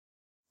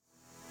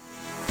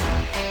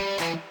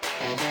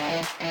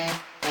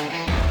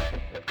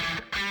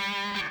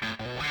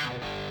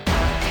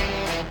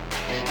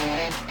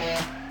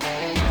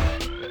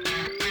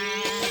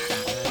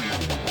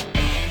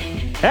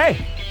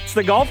Hey, it's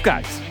the golf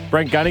guys.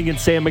 Brent Gunning and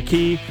Sam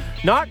McKee.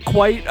 Not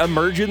quite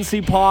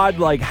emergency pod,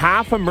 like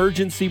half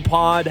emergency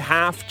pod,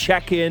 half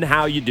check-in.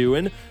 How you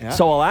doing? Yeah.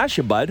 So I'll ask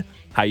you, bud,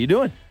 how you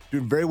doing?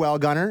 Doing very well,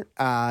 Gunner.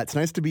 It's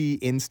nice to be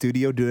in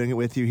studio doing it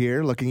with you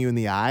here, looking you in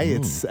the eye.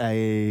 It's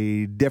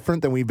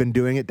different than we've been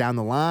doing it down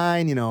the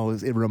line,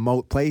 in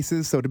remote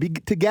places. So to be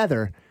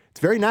together, it's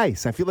very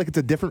nice. I feel like it's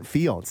a different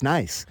feel. It's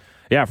nice.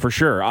 Yeah, for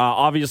sure.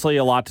 Obviously,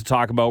 a lot to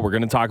talk about. We're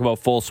going to talk about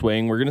full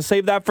swing. We're going to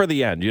save that for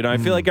the end. I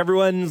feel like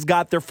everyone's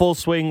got their full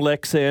swing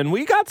licks in.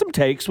 We got some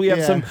takes. We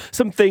have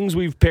some things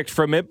we've picked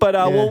from it, but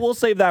we'll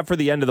save that for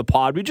the end of the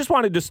pod. We just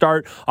wanted to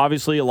start,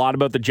 obviously, a lot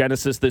about the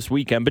Genesis this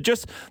weekend, but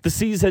just the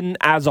season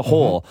as a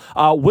whole.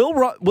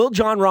 Will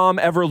Jon Rahm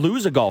ever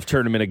lose a golf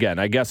tournament again?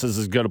 I guess is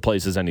as good a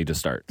place as any to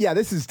start. Yeah,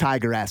 this is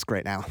Tiger-esque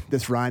right now,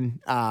 this run.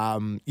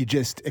 You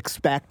just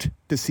expect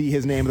to see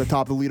his name at the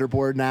top of the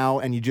leaderboard now,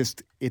 and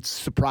it's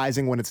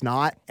surprising when it's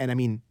not. And I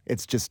mean,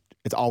 it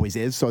always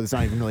is. So it's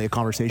not even really a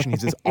conversation.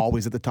 He's just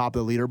always at the top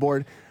of the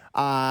leaderboard.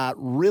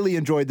 Really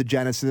enjoyed the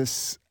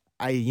Genesis.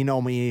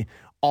 Me,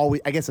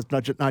 always. I guess it's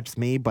not just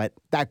me, but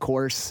that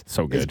course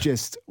is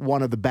just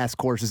one of the best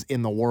courses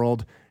in the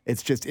world.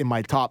 It's just in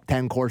my top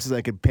 10 courses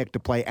I could pick to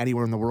play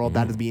anywhere in the world.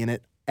 That would be in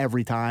it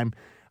every time.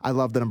 I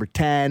love the number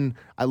 10.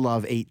 I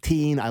love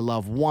 18. I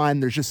love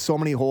 1. There's just so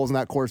many holes in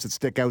that course that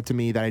stick out to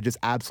me that I just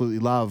absolutely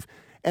love.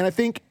 And I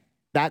think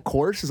that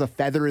course is a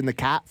feather in the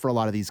cap for a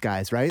lot of these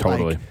guys, right?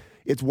 Totally. Like,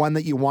 it's one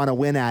that you want to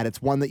win at.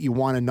 It's one that you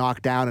want to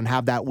knock down and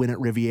have that win at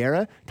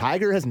Riviera.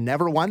 Tiger has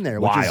never won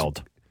there, which Wild.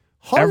 is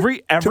hard Every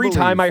to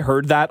time believe. I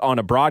heard that on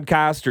a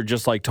broadcast or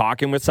just like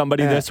talking with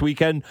somebody this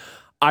weekend,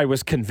 I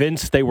was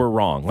convinced they were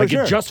wrong. Like,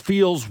 sure. It just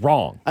feels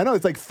wrong. I know,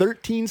 it's like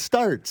 13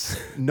 starts,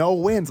 no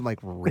wins. I'm like,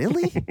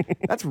 really?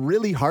 That's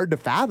really hard to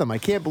fathom. I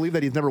can't believe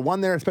that he's never won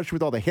there, especially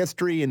with all the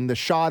history and the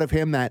shot of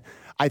him that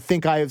I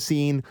think I have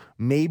seen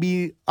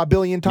maybe a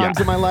billion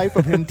times in my life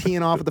of him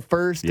teeing off at the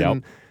first. Yep.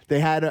 And they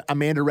had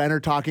Amanda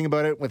Renner talking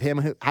about it with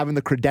him having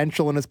the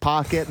credential in his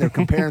pocket. And they're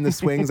comparing the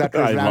swings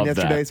after his round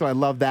yesterday. That. So I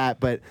love that.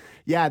 But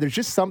yeah, there's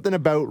just something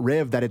about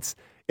Riv that it's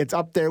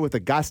up there with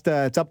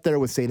Augusta. It's up there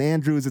with St.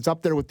 Andrews. It's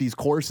up there with these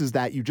courses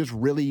that you just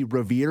really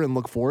revere and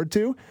look forward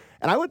to.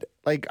 And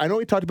I know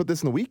we talked about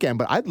this in the weekend,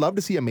 but I'd love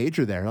to see a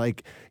major there.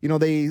 Like,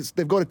 they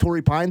go to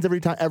Torrey Pines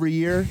every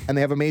year and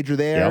they have a major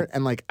there.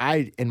 Yep.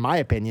 And in my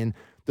opinion,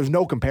 there's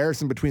no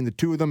comparison between the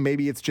two of them.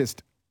 Maybe it's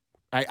just,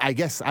 I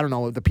guess, I don't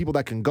know, the people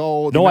that can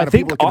go, the amount of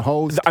people that can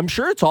host. I'm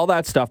sure it's all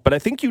that stuff, but I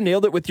think you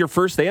nailed it with your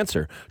first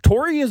answer.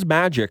 Torrey is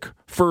magic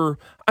for,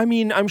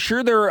 I'm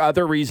sure there are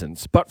other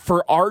reasons, but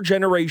for our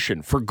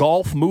generation, for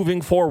golf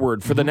moving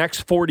forward for the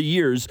next 40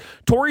 years,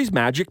 Torrey's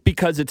magic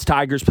because it's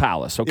Tiger's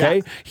Palace, okay?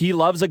 Yeah. He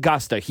loves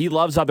Augusta. He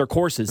loves other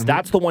courses.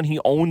 That's the one he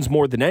owns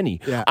more than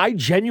any. Yeah. I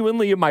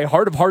genuinely, in my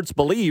heart of hearts,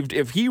 believed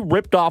if he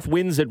ripped off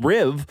wins at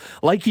Riv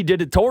like he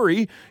did at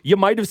Torrey, you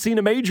might have seen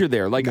a major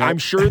there. Like, I'm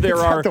sure there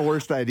are... Not the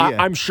worst idea.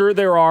 I'm sure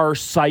there are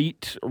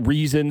site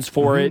reasons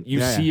for it.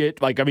 You see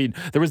it. Like,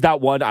 there was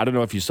that one, I don't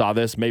know if you saw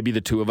this, maybe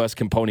the two of us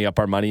can pony up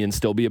our money and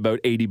still be about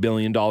 $80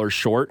 billion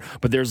short,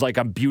 but there's like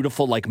a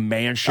beautiful like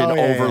mansion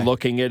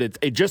overlooking it.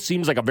 It just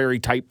seems like a very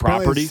tight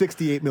property.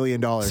 $68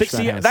 million.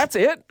 That's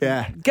it?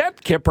 Yeah.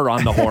 Get Kipper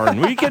on the horn.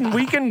 We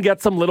can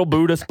get some little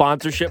Buddha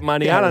sponsorship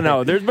money. I don't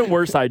know. There's been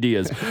worse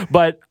ideas.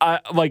 But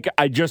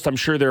I'm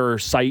sure there are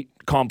site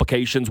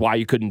complications why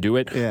you couldn't do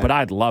it, but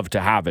I'd love to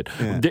have it.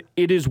 Yeah.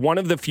 It is one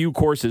of the few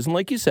courses, and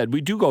like you said,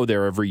 we do go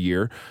there every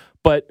year,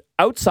 but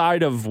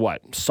outside of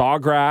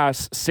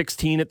Sawgrass,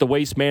 16 at the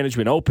Waste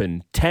Management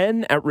Open,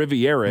 10 at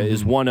Riviera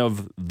is one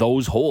of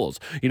those holes.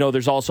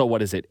 There's also,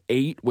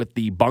 8 with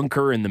the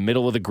bunker in the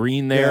middle of the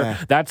green there.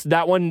 Yeah.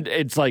 That one,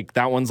 it's like,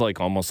 that one's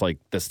like almost like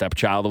the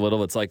stepchild a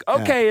little. It's like,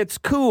 okay, it's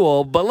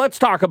cool, but let's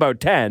talk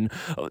about 10.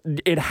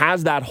 It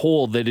has that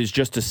hole that is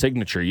just a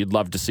signature. You'd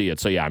love to see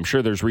it. So yeah, I'm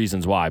sure there's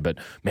reasons why, but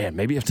man,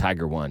 maybe if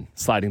Tiger won,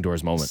 sliding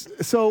doors moment.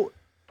 So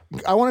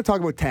I want to talk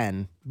about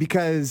 10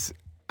 because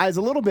I was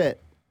a little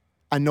bit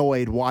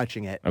annoyed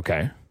watching it.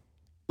 Okay.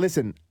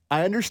 Listen,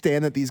 I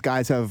understand that these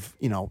guys have,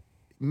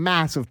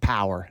 massive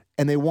power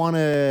and they want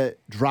to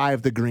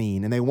drive the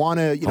green and they want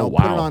to,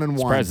 put it on in one.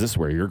 Surprised this is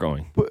where you're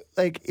going. But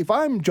if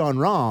I'm Jon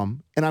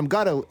Rahm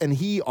and and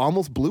he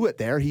almost blew it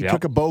there. He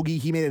took a bogey.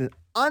 He made an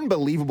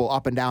unbelievable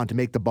up and down to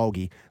make the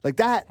bogey. Like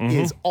that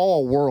is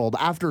all world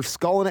after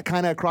sculling it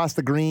kind of across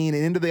the green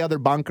and into the other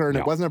bunker. And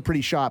it wasn't a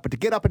pretty shot, but to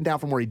get up and down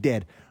from where he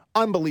did,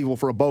 unbelievable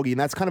for a bogey. And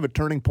that's kind of a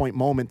turning point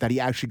moment that he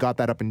actually got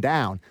that up and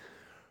down.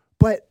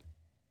 But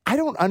I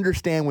don't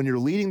understand when you're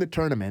leading the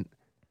tournament,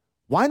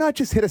 why not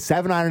just hit a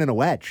 7-iron and a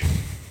wedge?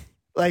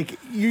 Like,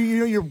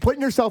 you're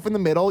putting yourself in the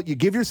middle. You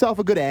give yourself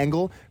a good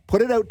angle.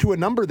 Put it out to a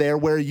number there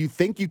where you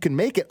think you can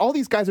make it. All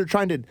these guys are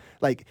trying to,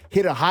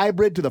 hit a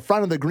hybrid to the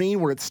front of the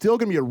green where it's still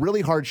going to be a really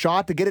hard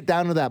shot to get it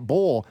down to that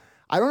bowl.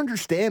 I don't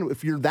understand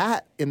if you're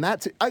I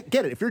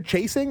get it. If you're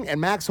chasing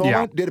and Max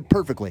Homa did it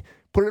perfectly.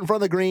 Put it in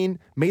front of the green,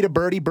 made a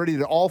birdie,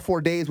 birdied it all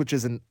 4 days, which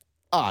is an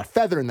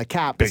feather in the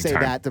cap to say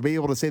that, to be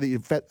able to say that you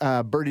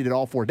birdied it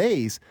all 4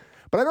 days.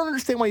 But I don't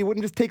understand why you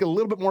wouldn't just take a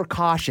little bit more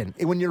caution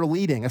when you're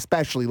leading,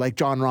 especially like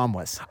Jon Rahm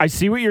was. I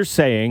see what you're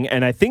saying,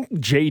 and I think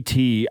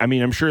JT, I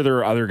mean, I'm sure there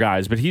are other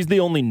guys, but he's the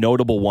only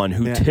notable one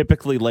who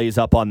typically lays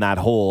up on that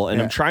hole,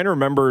 and I'm trying to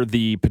remember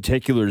the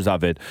particulars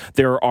of it.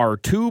 There are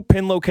 2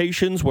 pin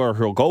locations where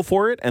he'll go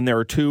for it, and there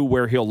are 2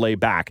 where he'll lay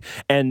back.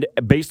 And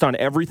based on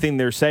everything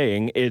they're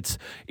saying, it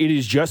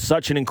is just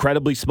such an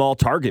incredibly small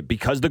target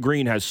because the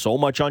green has so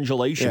much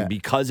undulation,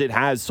 because it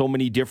has so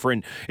many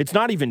different, it's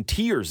not even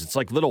tiers, it's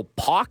like little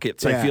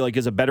pockets, I feel like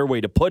is a better way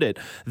to put it,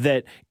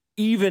 that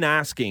even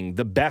asking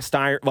the best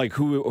iron, like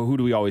who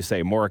do we always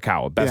say?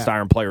 Morikawa, best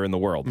iron player in the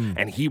world.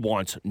 And he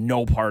wants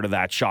no part of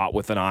that shot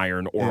with an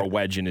iron or a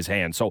wedge in his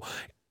hand. So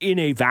in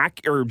a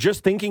or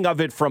just thinking of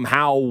it from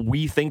how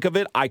we think of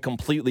it, I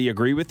completely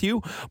agree with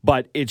you,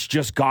 but it's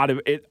just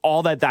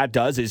all that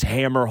does is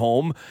hammer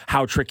home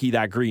how tricky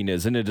that green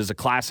is. And it is a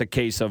classic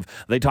case of,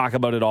 they talk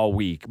about it all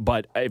week,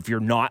 but if you're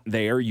not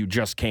there, you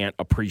just can't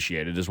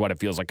appreciate it, is what it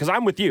feels like. Because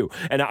I'm with you,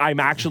 and I'm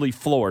actually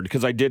floored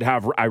because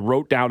I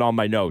wrote down on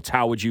my notes,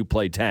 how would you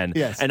play 10?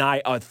 Yes. And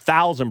I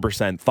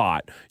 1,000%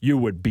 thought you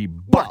would be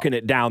bucking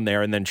it down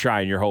there and then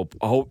trying your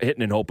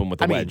hitting and hoping with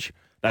the wedge.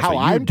 That's how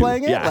I'm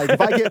playing it? Yeah. Like, if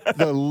I get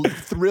the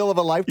thrill of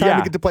a lifetime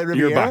to get to play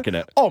Riviera, you're bucking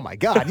it. Oh, my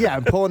God. Yeah,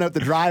 I'm pulling out the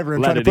driver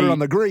and trying to put it on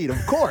the green, of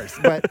course.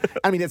 But,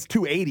 I mean, it's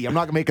 280. I'm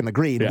not making the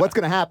green. What's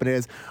going to happen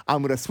is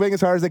I'm going to swing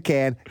as hard as I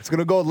can. It's going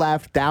to go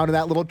left down to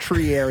that little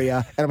tree area,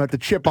 and I'm going to have to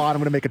chip on. I'm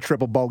going to make a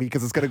triple bogey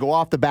because it's going to go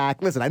off the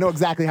back. Listen, I know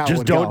exactly how it would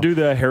go. Just don't do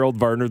the Harold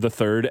Varner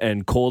III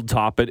and cold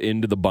top it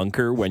into the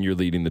bunker when you're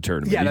leading the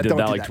tournament. Yeah, you did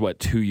that,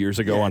 2 years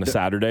ago on a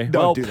Saturday?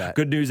 Don't do that.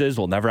 Good news is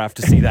we'll never have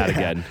to see that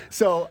again.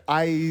 So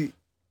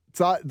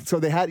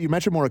they had, you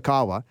mentioned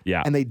Morikawa,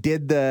 and they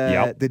did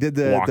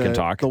the walk and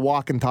talk, the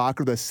walk and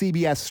talk, or the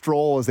CBS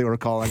stroll as they were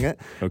calling it,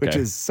 which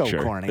is so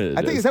corny.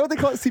 I think is that what they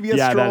call it, CBS stroll?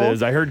 Yeah, that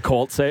is. I heard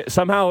Colt say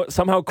somehow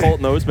Colt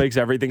knows makes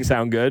everything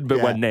sound good,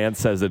 but when Nance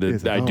says it,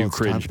 I do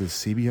cringe. Time for the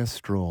CBS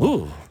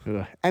stroll.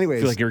 Anyways,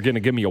 I feel like you're going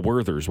to give me a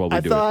Werther's while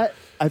we do it.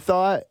 I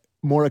thought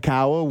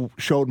Morikawa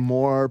showed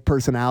more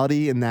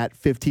personality in that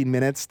 15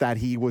 minutes that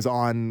he was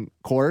on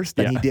course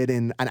than he did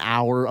in an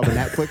hour of a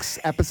Netflix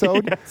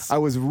episode. I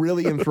was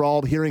really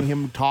enthralled hearing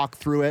him talk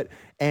through it.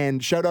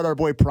 And shout out our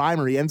boy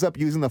Primer. He ends up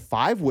using the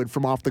 5-wood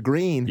from off the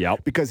green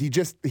because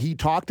he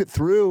talked it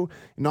through,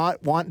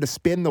 not wanting to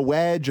spin the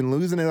wedge and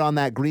losing it on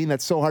that green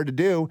that's so hard to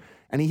do.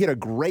 And he hit a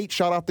great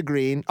shot off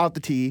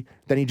the tee.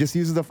 Then he just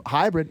uses the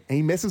hybrid, and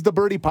he misses the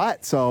birdie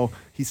putt. So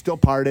he still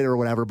parred it or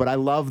whatever. But I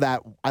love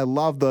that. I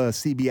love the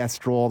CBS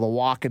stroll, the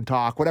walk and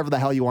talk, whatever the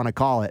hell you want to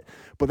call it.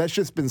 But that's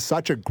just been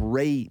such a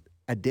great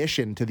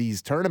addition to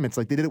these tournaments.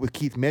 Like, they did it with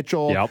Keith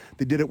Mitchell.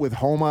 They did it with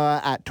Homa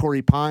at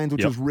Torrey Pines,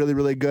 which was really,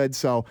 really good.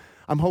 So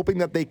I'm hoping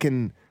that they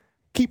can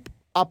keep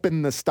up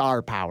in the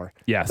star power.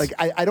 Yes. Like,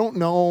 I don't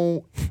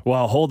know.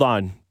 Well, hold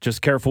on.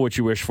 Just careful what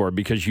you wish for,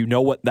 because you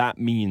know what that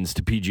means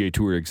to PGA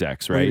Tour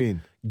execs, right? What do you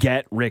mean?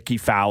 Get Ricky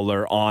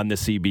Fowler on the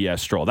CBS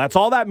stroll. That's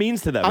all that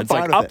means to them. It's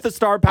like up the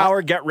star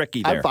power, get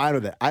Ricky there. I'm fine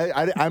with it.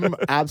 I'm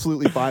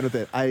absolutely fine with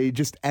it.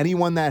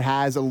 Anyone that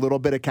has a little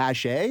bit of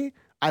cachet,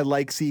 I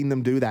like seeing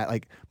them do that.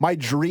 Like, my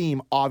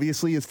dream,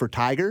 obviously, is for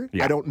Tiger.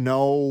 I don't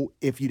know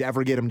if you'd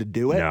ever get him to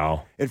do it.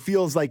 No. It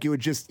feels like it would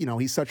just,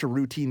 he's such a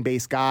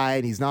routine-based guy,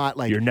 and he's not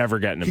like... You're never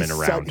getting him in a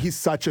round. He's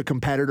such a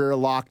competitor,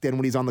 locked in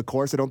when he's on the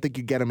course. I don't think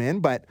you get him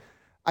in, but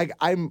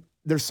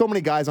there's so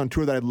many guys on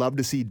tour that I'd love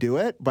to see do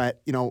it,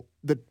 but,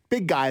 the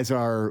big guys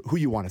are who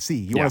you want to see.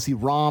 You want to see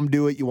Rahm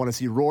do it. You want to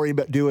see Rory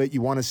do it.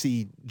 You want to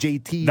see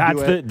JT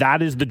do it.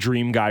 That is the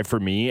dream guy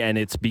for me, and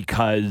it's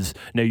because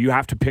now you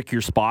have to pick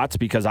your spots,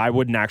 because I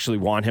wouldn't actually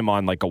want him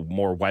on like a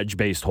more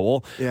wedge-based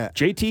hole. Yeah.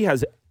 JT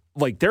has...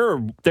 Like, there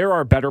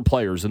are better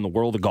players in the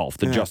world of golf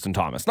than Justin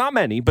Thomas. Not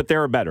many, but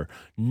there are better.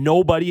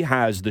 Nobody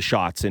has the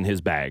shots in his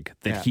bag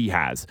that he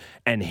has.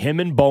 And him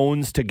and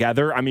Bones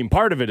together, I mean,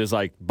 part of it is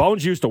like,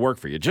 Bones used to work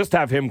for you. Just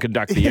have him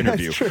conduct the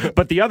interview.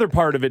 But the other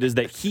part of it is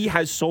that he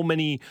has so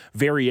many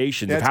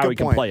variations of how he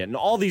can play it. And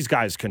all these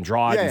guys can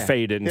draw it and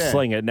fade it and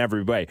sling it in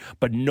every way.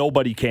 But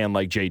nobody can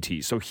like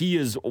JT. So he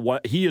is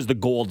the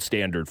gold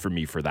standard for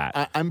me for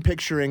that. I'm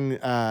picturing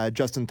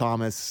Justin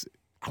Thomas.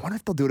 I wonder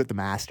if they'll do it at the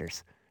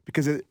Masters.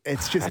 Because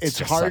it's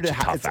hard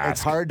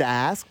to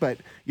ask, but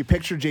you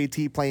picture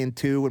JT playing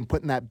 2 and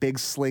putting that big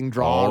sling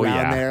draw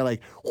around there,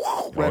 like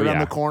around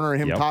the corner,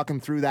 and him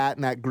talking through that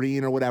and that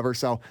green or whatever.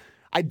 So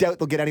I doubt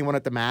they'll get anyone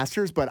at the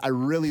Masters, but I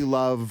really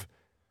love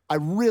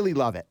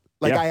it.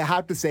 Like, I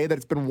have to say that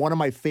it's been one of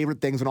my favorite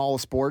things in all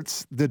of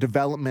sports, the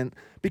development,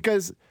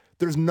 because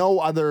there's no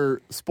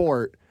other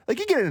sport. Like,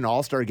 you get it in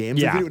all-star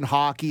games. They do it in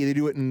hockey. They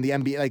do it in the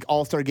NBA, like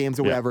all-star games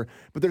or whatever.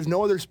 But there's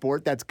no other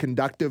sport that's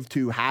conductive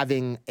to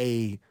having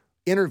a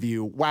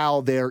interview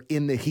while they're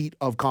in the heat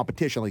of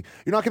competition. Like,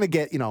 you're not going to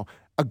get,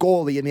 a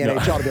goalie in the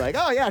NHL to be like,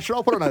 oh, yeah, sure,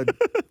 I'll put on a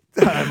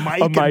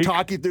mic and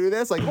talk you through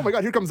this. Like, oh, my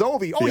God, here comes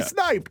Ovi. Oh, he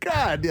sniped.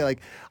 God. Yeah,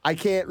 like, I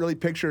can't really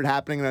picture it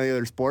happening in any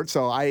other sport.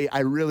 So I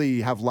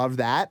really have loved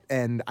that,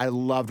 and I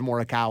loved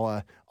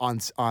Morikawa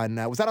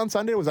was that on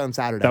Sunday or was that on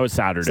Saturday? That was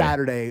Saturday.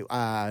 Saturday,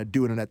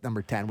 doing it at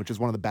number 10, which is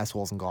one of the best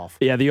holes in golf.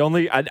 Yeah,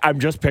 I'm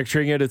just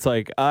picturing it. It's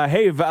like,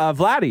 hey,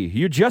 Vladdy,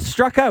 you just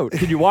struck out.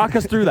 Can you walk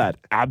us through that?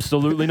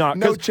 Absolutely not.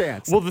 No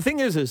chance. Well, the thing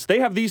is they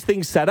have these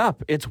things set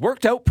up. It's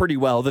worked out pretty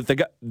well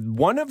that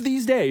one of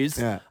these days,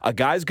 a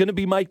guy's going to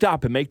be mic'd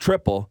up and make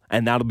triple,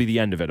 and that'll be the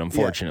end of it,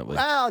 unfortunately.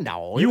 Yeah. Well,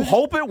 no. You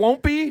hope it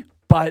won't be,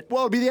 but...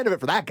 Well, it'll be the end of it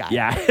for that guy.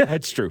 Yeah,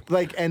 that's true.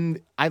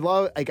 And I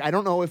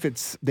don't know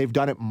if they've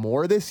done it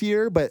more this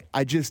year, but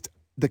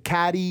the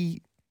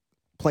caddy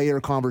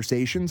player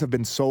conversations have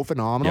been so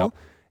phenomenal.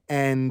 Yep.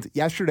 And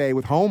yesterday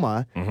with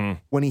Homa,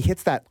 when he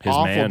hits that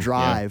awful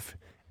drive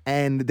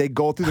and they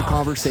go through the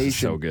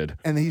conversation. So good.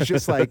 And he's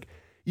just like,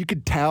 you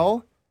could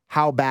tell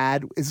how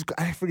bad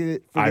I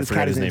forget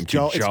his name.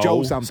 It's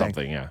Joe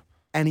something. Yeah.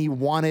 And he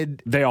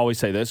wanted... They always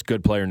say this,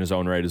 good player in his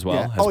own right as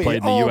well. Has played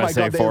in the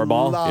USA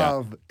four-ball. They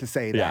love to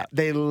say that. Yeah.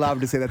 They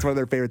love to say that's one of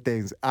their favorite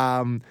things.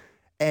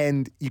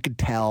 And you could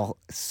tell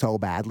so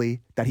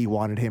badly that he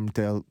wanted him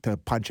to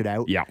punch it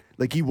out. Yeah.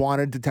 Like he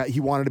wanted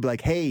to be like,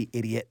 hey,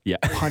 idiot,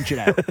 punch it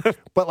out.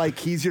 But like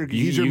he's your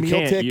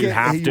meal ticket.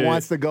 He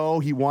wants to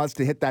go. He wants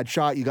to hit that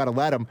shot. You got to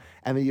let him.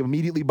 And then he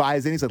immediately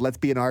buys in. He said, let's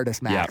be an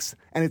artist, Max.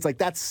 Yeah. And it's like,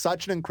 that's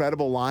such an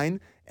incredible line.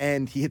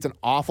 And he hits an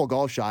awful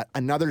golf shot.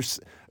 It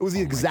was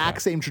the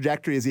exact same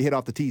trajectory as he hit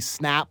off the tee.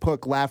 Snap,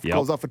 hook left,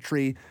 goes off a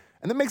tree.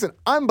 And then makes an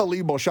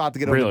unbelievable shot to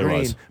get over the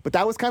green. But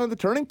that was kind of the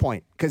turning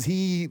point because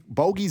he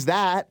bogeys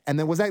that. And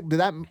then did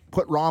that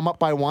put Rahm up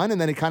by one? And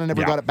then he kind of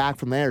never got it back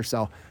from there.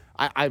 So,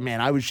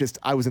 I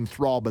was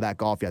enthralled by that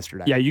golf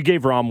yesterday. Yeah, you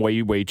gave Rahm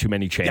way too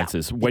many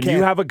chances. Yeah, when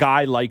you have a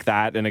guy like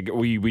that, and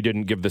we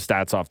didn't give the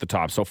stats off the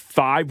top, so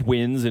 5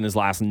 wins in his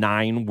last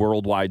 9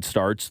 worldwide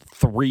starts,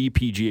 3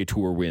 PGA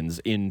Tour wins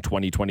in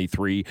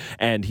 2023,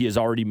 and he has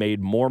already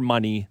made more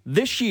money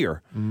this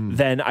year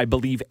than, I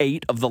believe,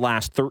 8 of the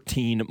last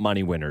 13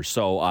 money winners.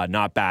 So,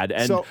 not bad.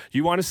 And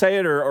you want to say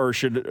it, or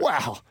should...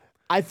 Well,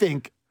 I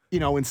think,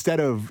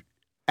 instead of...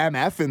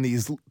 MF and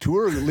these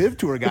live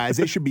tour guys,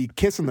 they should be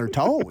kissing their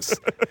toes.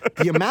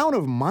 The amount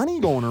of money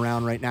going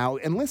around right now,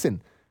 and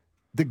listen,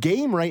 the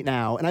game right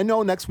now, and I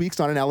know next week's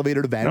not an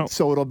elevated event,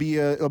 so it'll be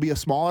a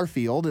smaller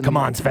field. And come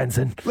on,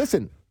 Svensson.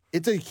 Listen,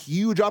 it's a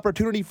huge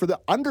opportunity for the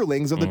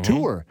underlings of the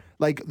tour.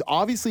 Like,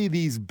 obviously,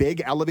 these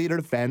big elevated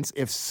events,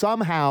 if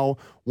somehow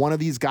one of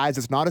these guys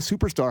that's not a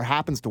superstar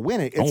happens to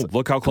win it,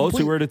 look how close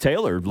we were to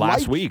Taylor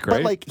last week, right?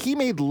 But, like, he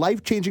made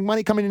life-changing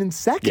money coming in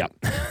second.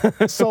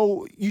 Yeah.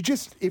 So,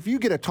 if you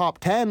get a top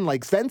 10,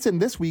 like Svensson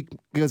this week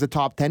goes a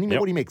top 10, you know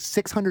what he makes,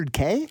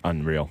 $600K?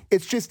 Unreal.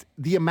 It's just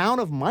the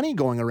amount of money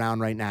going around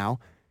right now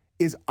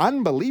is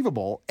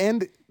unbelievable.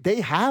 And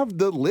they have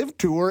the live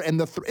tour and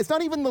it's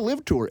not even the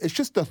live tour. It's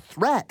just the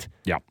threat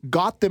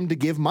got them to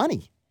give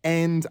money.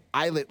 And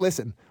I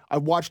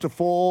watched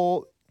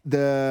Full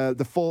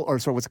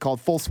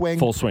Swing.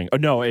 Full Swing. Oh,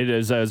 no, it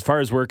is, as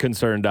far as we're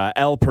concerned,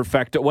 El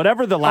Perfecto,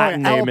 whatever the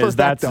Latin name is,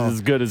 that's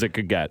as good as it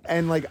could get.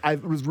 And I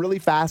was really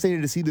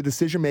fascinated to see the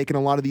decision making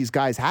a lot of these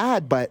guys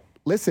had. But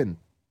listen,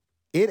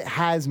 it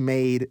has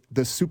made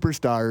the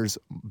superstars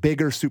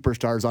bigger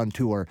superstars on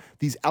tour.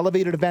 These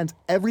elevated events,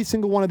 every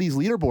single one of these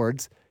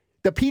leaderboards,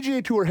 the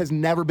PGA Tour has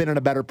never been in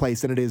a better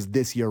place than it is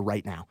this year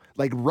right now.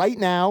 Like right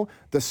now,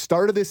 the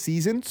start of this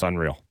season. It's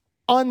unreal.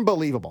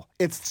 Unbelievable.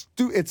 It's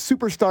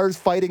superstars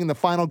fighting in the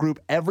final group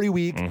every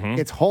week.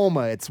 It's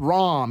Homa, it's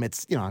Rahm,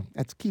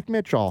 it's Keith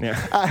Mitchell,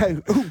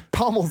 who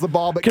pummels the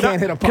ball but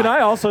can't hit a putt. Can I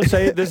also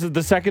say this is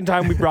the second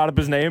time we brought up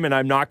his name, and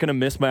I'm not going to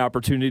miss my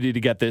opportunity to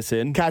get this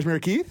in. Kashmir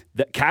Keith?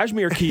 That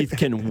Kashmir Keith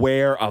can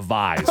wear a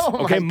vise.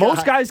 Okay,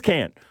 most guys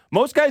can't.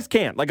 Most guys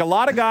can't. Like a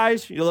lot of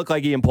guys, you look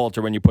like Ian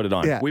Poulter when you put it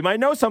on. Yeah. We might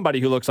know somebody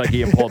who looks like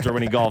Ian Poulter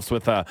when he golfs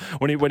with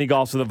when he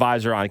golfs with a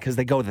visor on because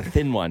they go the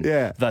thin one.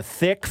 Yeah. The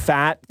thick,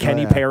 fat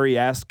Kenny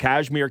Perry-esque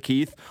Kashmir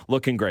Keith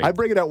looking great. I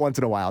bring it out once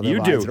in a while.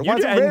 You do.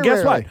 And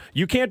guess what?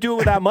 You can't do it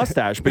with that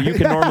mustache, but you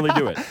can normally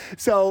do it.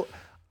 So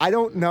I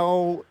don't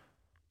know.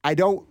 I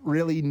don't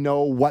really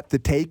know what the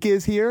take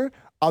is here,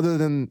 other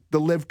than the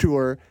Live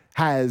Tour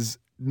has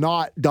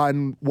not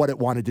done what it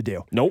wanted to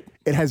do. Nope.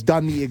 It has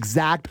done the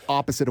exact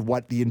opposite of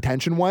what the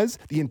intention was.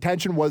 The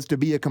intention was to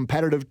be a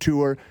competitive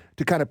tour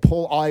to kind of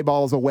pull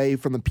eyeballs away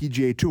from the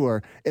PGA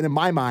Tour. And in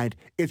my mind,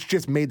 it's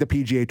just made the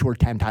PGA Tour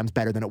 10 times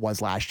better than it was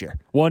last year.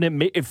 Well,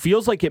 and it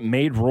feels like it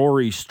made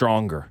Rory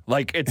stronger.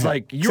 Like, it's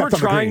like you're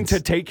trying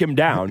to take him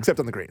down. Except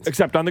on the greens.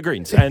 Except on the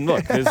greens. And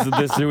look, this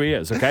is who he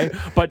is, okay?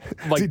 But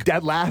like, is he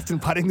dead last in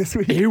putting this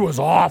week? He was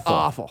awful.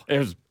 Awful. It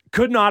was...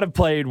 Could not have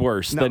played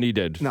worse than he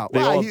did. No,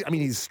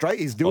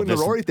 he's doing the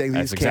Rory thing.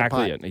 That's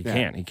exactly it. He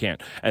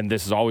can't. And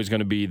this is always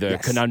going to the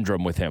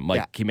conundrum with him.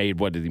 Like he made,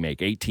 what did he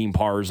make? 18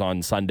 pars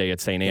on Sunday at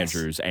St.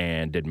 Andrews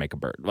and didn't make a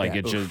bird. Like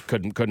it just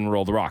couldn't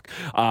roll the rock.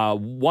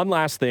 One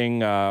last thing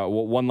that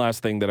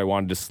I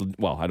wanted to.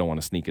 I don't want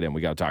to sneak it in.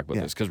 We got to talk about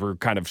this because we're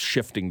kind of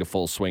shifting to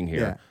Full Swing here.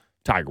 Yeah.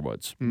 Tiger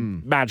Woods,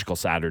 magical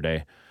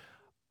Saturday.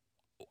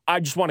 I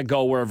just want to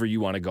go wherever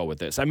you want to go with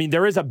this. I mean,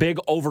 there is a big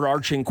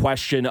overarching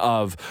question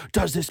of,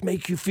 does this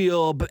make you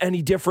feel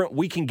any different?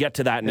 We can get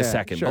to that in a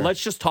second. Sure. But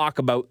let's just talk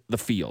about the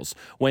feels.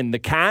 When the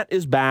cat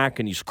is back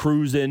and he's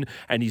cruising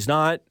and he's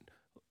not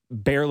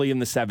barely in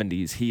the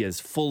 70s, he is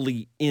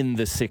fully in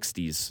the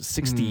 60s.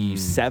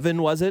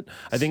 67, was it?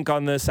 I think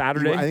on the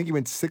Saturday. I think he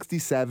went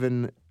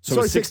 67.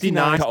 So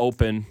 69 to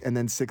open. And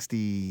then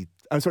 74,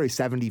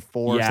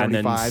 75. And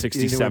then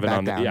 67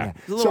 on the, down.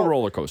 It's a little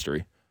roller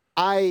coastery.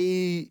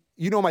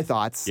 You know my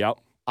thoughts. Yep.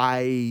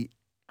 I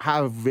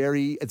have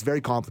it's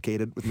very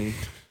complicated with me.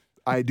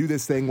 I do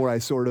this thing where I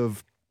sort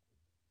of,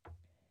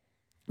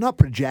 not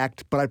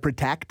project, but I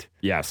protect.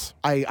 Yes.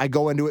 I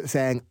go into it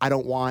saying, I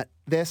don't want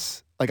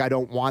this. Like, I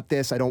don't want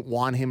this. I don't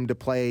want him to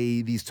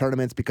play these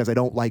tournaments because I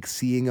don't like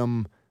seeing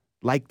him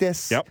like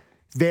this. Yep.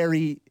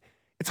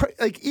 It's hard,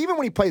 like, even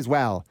when he plays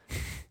well,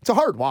 it's a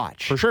hard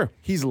watch. For sure.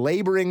 He's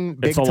laboring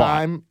big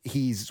time. Lot.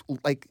 He's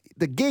like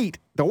the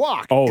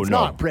walk. It's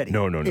not pretty.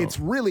 No. It's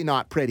really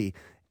not pretty.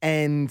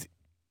 And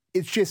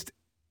it's just,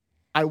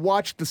 I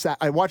watched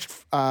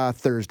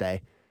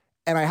Thursday,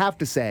 and I have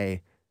to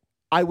say,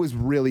 I was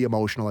really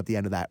emotional at the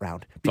end of that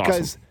round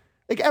because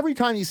like every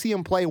time you see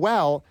him play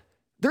well,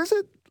 there's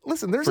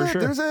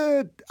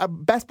a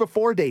best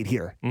before date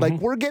here. Mm-hmm. Like,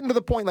 we're getting to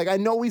the point, like, I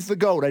know he's the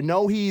GOAT. I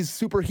know he's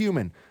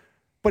superhuman,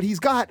 but he's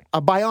got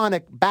a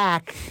bionic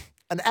back,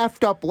 an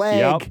effed up leg.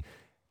 Yep.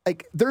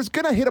 Like, there's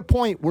going to hit a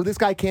point where this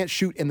guy can't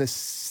shoot in the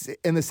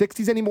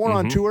 60s anymore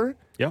on tour.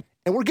 Yep.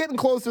 And we're getting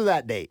closer to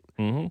that date.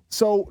 Mm-hmm.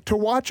 So to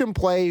watch him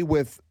play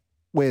with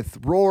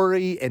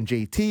Rory and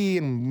JT,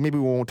 and maybe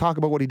we won't talk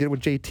about what he did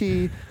with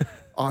JT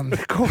on the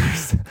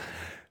course.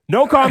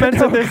 No comments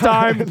at this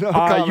time.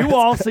 You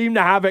all seem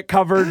to have it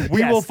covered.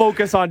 We will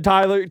focus on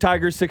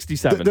Tiger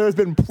 67. There's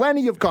been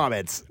plenty of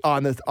comments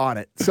on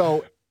it.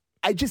 So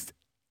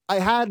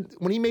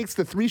when he makes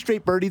the 3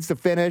 straight birdies to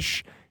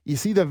finish, you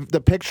see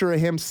the picture of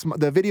him,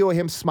 the video of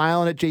him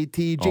smiling at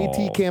JT.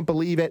 JT can't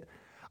believe it.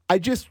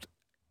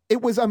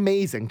 It was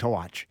amazing to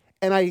watch.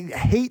 And I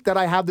hate that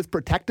I have this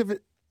protective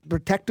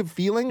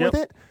feeling with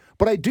it,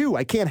 but I do.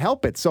 I can't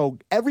help it. So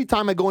every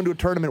time I go into a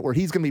tournament where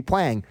he's going to be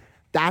playing,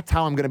 that's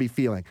how I'm going to be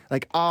feeling.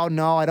 Like, oh,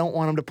 no, I don't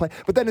want him to play.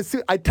 But then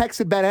I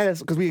texted Ben Ennis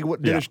because we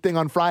did a thing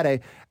on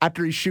Friday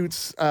after he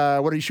shoots,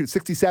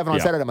 67 on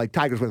Saturday. I'm like,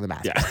 Tiger's winning the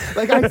Masters. Yeah.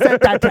 Like, I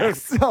sent that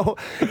text. So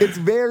it's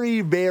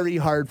very, very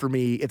hard for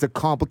me. It's a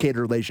complicated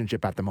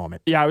relationship at the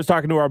moment. Yeah, I was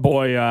talking to our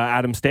boy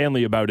Adam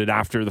Stanley about it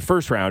after the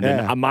first round.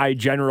 And my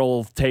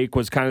general take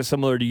was kind of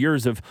similar to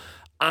yours of,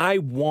 I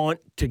want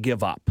to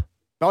give up.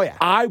 Oh, yeah.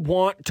 I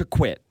want to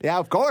quit. Yeah,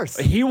 of course.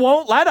 He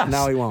won't let us.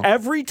 No, he won't.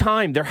 Every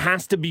time there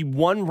has to be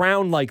one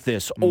round like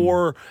this,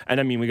 and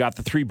I mean, we got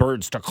the 3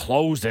 birds to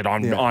close it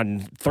on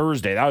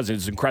Thursday. That was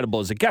as incredible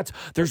as it gets.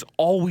 There's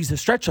always a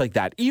stretch like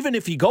that. Even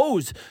if he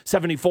goes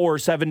 74,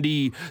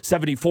 70,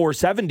 74,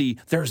 70,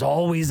 there's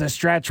always a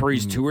stretch where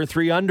he's 2 or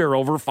 3 under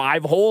over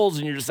 5 holes,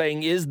 and you're just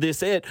saying, is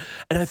this it?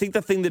 And I think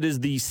the thing that is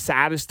the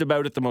saddest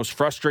about it, the most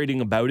frustrating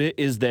about it,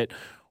 is that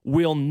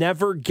we'll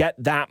never get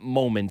that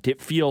moment, it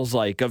feels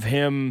like, of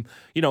him.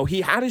 You know,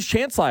 he had his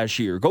chance last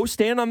year. Go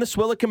stand on the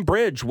Swillican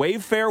Bridge,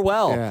 wave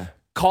farewell,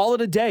 call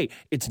it a day.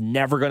 It's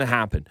never going to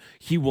happen.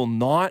 He will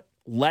not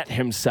let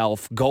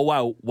himself go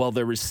out while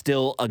there is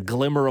still a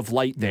glimmer of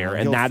light there,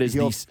 and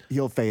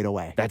he'll fade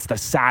away. That's the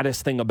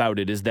saddest thing about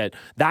it, is that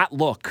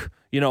look,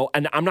 you know,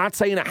 and I'm not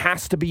saying it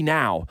has to be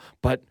now,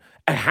 but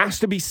it has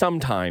to be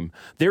sometime.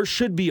 There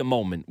should be a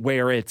moment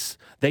where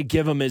they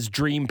give him his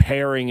dream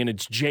pairing, and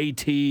it's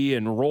JT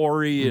and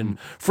Rory and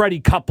Freddie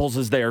Couples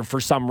is there for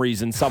some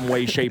reason, some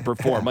way, shape, or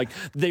form. Like,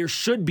 there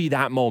should be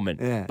that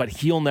moment, but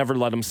he'll never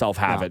let himself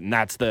have it, and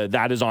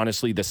that is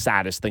honestly the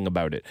saddest thing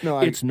about it.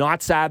 It's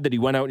not sad that he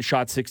went out and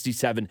shot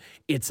 67.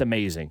 It's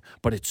amazing,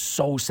 but it's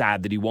so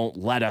sad that he won't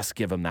let us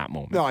give him that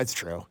moment. No, it's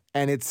true,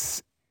 and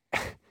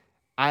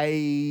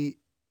I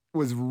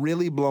was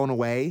really blown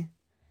away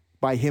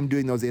by him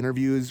doing those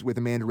interviews with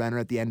Amanda Renner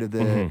at the end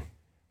of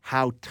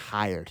how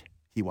tired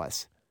he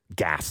was.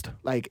 Gassed.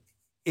 Like,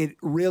 it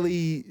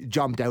really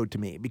jumped out to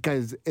me,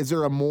 because is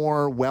there a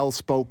more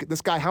well-spoken,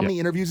 this guy, how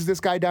many interviews has this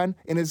guy done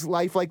in his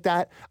life like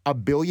that? 1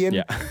 billion?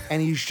 Yeah.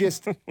 And he's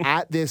just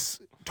at this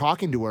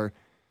talking to her,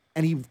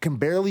 and he can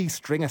barely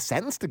string a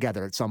sentence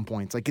together at some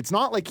points. Like, it's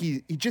not like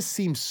he just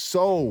seems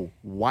so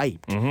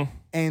wiped.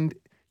 And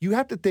you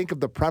have to think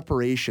of the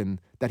preparation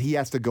that he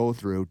has to go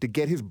through to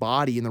get his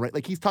body in the right.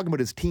 Like, he's talking about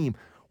his team.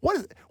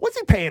 What's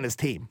he paying his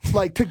team?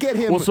 Like, to get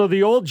him. Well, so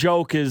the old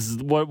joke is,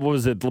 what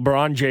was it?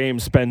 LeBron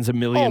James spends $1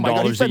 million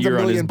a year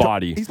on his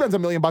body. He spends $1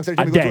 million every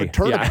time he goes to a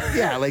tournament.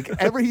 Yeah, like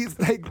he's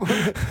like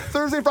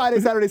Thursday, Friday,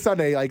 Saturday,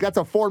 Sunday. Like, that's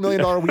a $4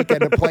 million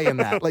weekend to play in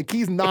that. Like,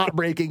 he's not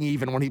breaking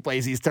even when he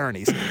plays these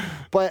tourneys.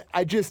 But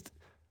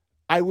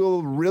I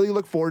will really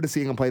look forward to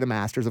seeing him play the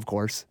Masters, of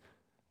course.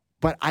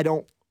 But I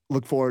don't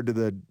look forward to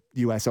the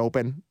U.S.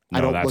 Open.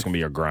 No, that's going to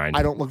be a grind.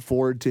 I don't look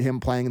forward to him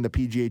playing in the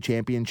PGA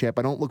Championship.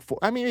 I don't look for.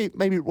 I mean,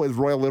 maybe it was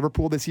Royal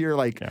Liverpool this year.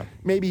 Like,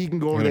 maybe he can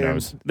go over there.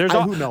 Knows?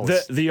 Who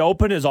knows? The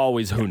Open is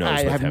always who knows.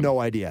 I have no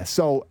idea.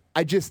 So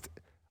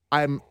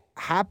I'm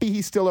happy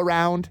he's still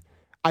around.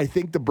 I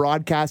think the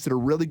broadcast did a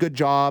really good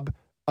job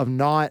of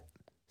not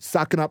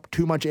sucking up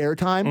too much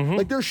airtime. Mm-hmm.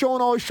 Like, they're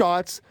showing all his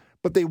shots,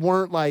 but they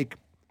weren't like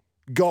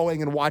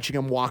going and watching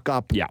him walk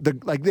up. Yeah.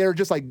 They're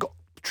just like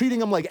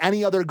treating him like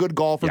any other good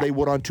golfer they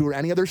would on tour,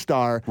 any other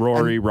star.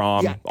 Rory,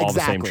 Rahm, all exactly. the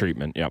same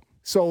treatment. Yep.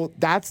 So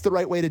that's the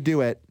right way to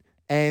do it.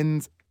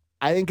 And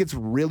I think it's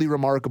really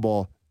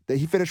remarkable that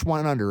he finished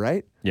 1 under,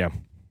 right? Yeah.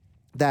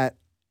 That,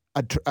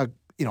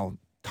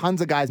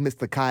 tons of guys missed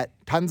the cut,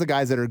 tons of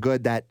guys that are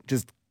good that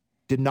just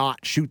did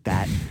not shoot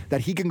that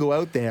he can go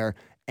out there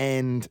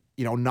and,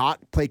 not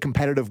play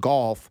competitive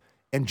golf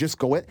and just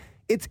go it.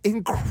 It's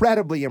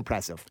incredibly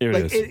impressive.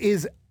 It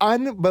is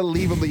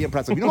unbelievably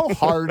impressive. You know how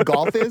hard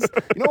golf is?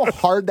 You know how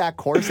hard that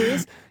course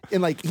is?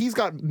 And, he's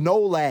got no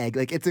leg.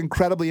 It's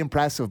incredibly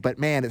impressive. But,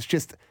 man, it's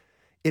just...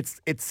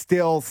 It's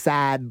still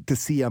sad to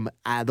see him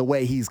the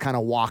way he's kind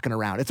of walking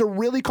around. It's a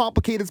really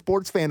complicated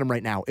sports fandom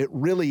right now. It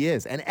really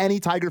is. And any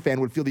Tiger fan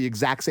would feel the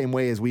exact same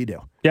way as we do.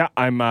 Yeah,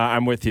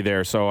 I'm with you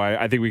there. So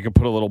I think we can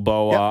put a little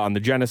bow on the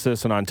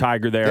Genesis and on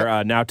Tiger there.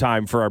 Yep. Now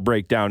time for our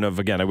breakdown of,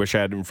 again, I wish I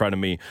had it in front of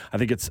me. I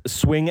think it's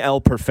Swing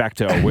El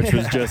Perfecto, which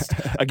was just,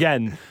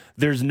 again,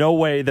 there's no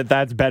way that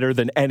that's better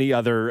than any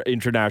other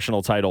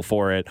international title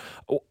for it.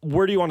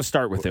 Where do you want to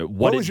start with it?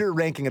 What was your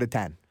ranking out of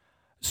 10?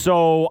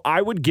 So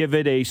I would give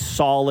it a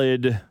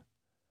solid,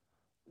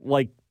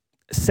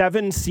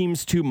 7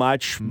 seems too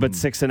much, but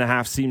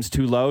 6.5 seems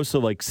too low. So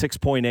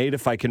 6.8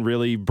 if I can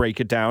really break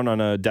it down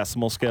on a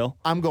decimal scale.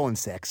 I'm going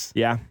 6.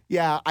 Yeah?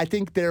 Yeah, I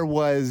think there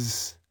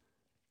was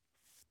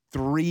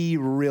 3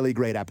 really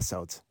great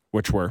episodes.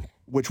 Which were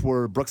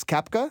Brooks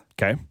Koepka.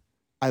 Okay.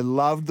 I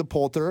loved the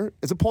Poulter.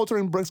 Is it Poulter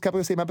and Brooks Koepka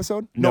the same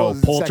episode? No,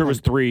 Poulter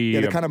was 3.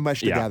 Yeah, they kind of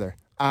meshed together.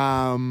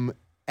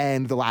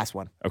 And the last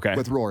one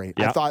with Rory.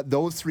 Yep. I thought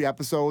those 3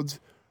 episodes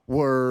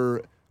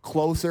were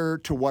closer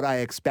to what I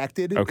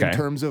expected in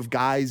terms of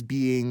guys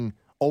being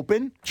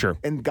open. Sure.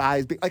 And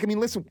guys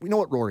listen, we know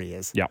what Rory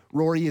is. Yeah.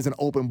 Rory is an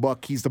open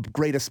book. He's the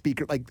greatest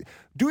speaker.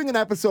 Doing an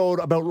episode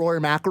about Rory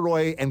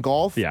McIlroy and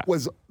golf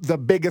was the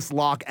biggest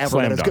lock ever.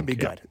 Slam that it's going dunk,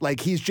 to be good.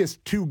 He's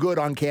just too good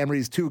on camera.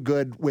 He's too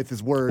good with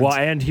his words. Well,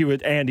 and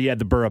he had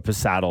the burr up his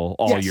saddle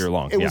all year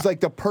long. It was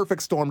the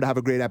perfect storm to have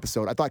a great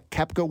episode. I thought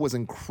Koepka was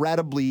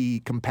incredibly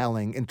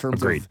compelling in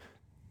terms of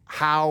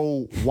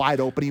how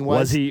wide open he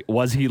was.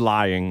 Was he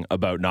lying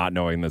about not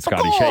knowing that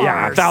Scotty Shea?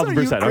 Yeah,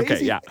 1,000%.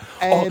 Okay, yeah.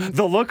 And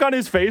the look on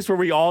his face where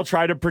we all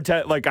try to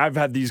pretend, I've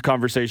had these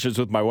conversations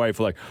with my wife,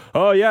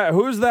 oh yeah,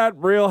 who's that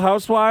Real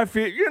Housewife?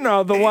 The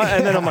one.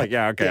 And then I'm like,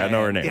 yeah, okay, I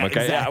know her name. Yeah,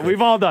 okay, exactly. yeah,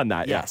 we've all done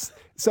that. Yes.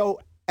 So,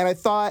 and I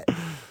thought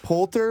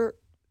Poulter,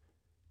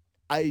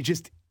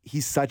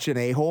 he's such an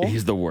a-hole.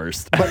 He's the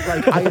worst.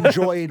 But I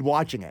enjoyed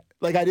watching it.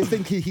 I just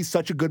think he's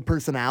such a good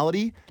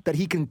personality that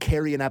he can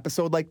carry an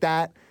episode like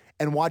that.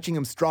 And watching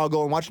him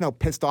struggle and watching how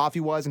pissed off he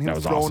was and him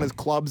throwing his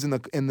clubs in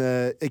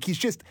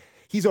the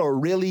he's a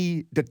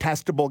really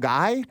detestable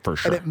guy. For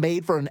sure. And it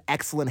made for an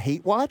excellent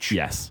hate watch.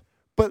 Yes.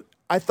 But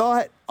I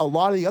thought a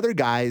lot of the other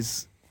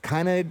guys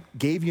kind of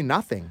gave you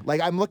nothing.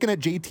 I'm looking at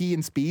JT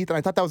and Spieth, and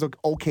I thought that was an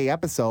okay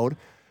episode.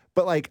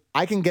 But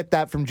I can get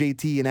that from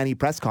JT in any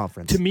press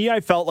conference. To me,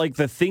 I felt like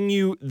the thing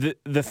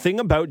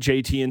about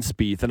JT and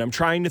Spieth, and I'm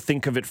trying to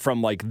think of it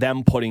from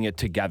them putting it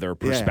together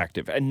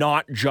perspective, and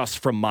not just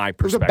from my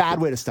perspective. It was a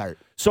bad way to start.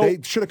 So they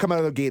should have come out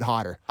of the gate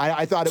hotter.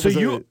 I thought it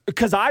was.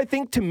 Because I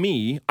think to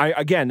me,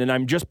 and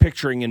I'm just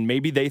picturing, and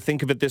maybe they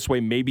think of it this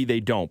way, maybe they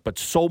don't. But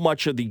so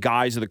much of the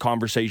guys of the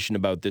conversation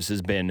about this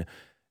has been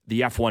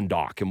the F1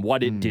 doc and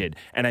what it did.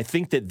 And I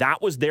think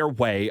that was their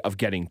way of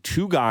getting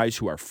 2 guys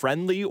who are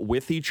friendly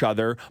with each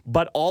other,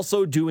 but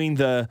also doing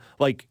the,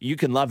 you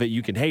can love it,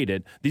 you can hate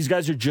it. These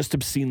guys are just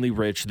obscenely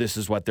rich. This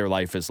is what their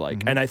life is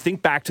like. And I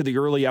think back to the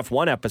early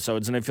F1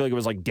 episodes, and I feel like it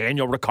was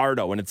Daniel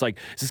Ricciardo, and it's is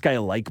this guy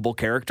a likable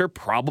character?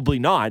 Probably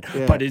not.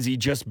 Yeah. But is he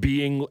just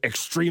being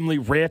extremely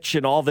rich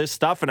and all this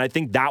stuff? And I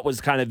think that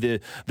was kind of the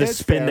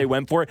spin they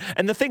went for it.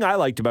 And the thing I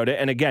liked about it,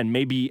 and again,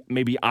 maybe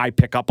I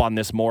pick up on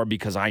this more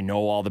because I know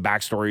all the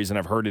backstory and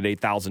I've heard it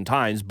 8,000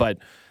 times, but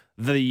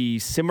the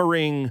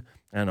simmering,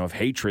 I don't know if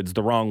hatred's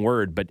the wrong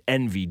word, but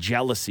envy,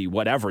 jealousy,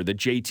 whatever that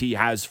JT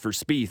has for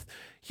Spieth,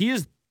 he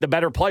is the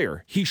better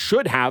player. He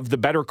should have the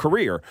better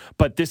career,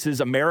 but this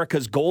is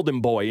America's golden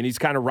boy, and he's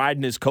kind of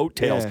riding his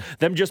coattails. Yeah.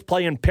 Them just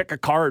playing pick a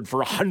card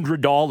for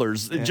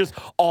 $100, just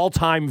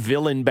all-time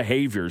villain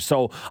behavior.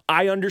 So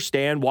I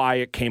understand why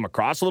it came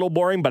across a little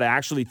boring, but I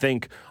actually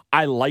think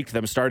I like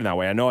them starting that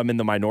way. I know I'm in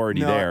the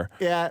minority there.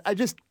 Yeah,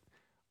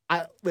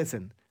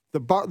 listen. The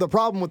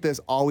problem with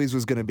this always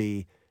was going to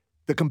be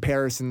the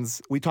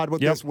comparisons. We talked about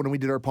this when we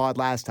did our pod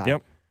last time.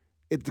 Yep.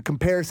 The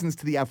comparisons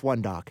to the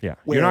F1 doc. Yeah.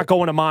 You're not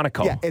going to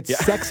Monaco. Yeah, it's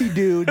sexy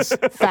dudes,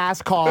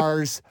 fast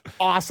cars,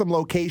 awesome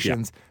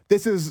locations. Yeah.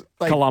 This is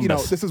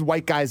Columbus. This is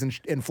white guys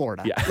in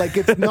Florida. Yeah.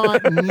 It's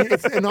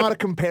not a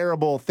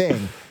comparable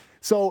thing.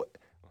 So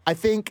I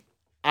think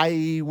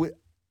I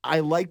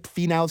liked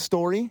Finau's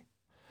story.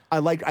 I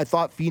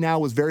thought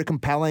Finau was very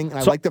compelling, and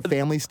I liked the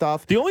family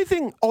stuff. The only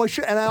thing... I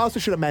also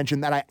should have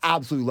mentioned that I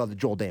absolutely love the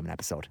Joel Damon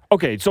episode.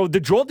 Okay, so the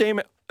Joel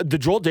Damon... the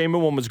Joel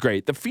Damon one was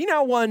great. The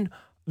Finau one,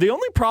 the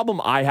only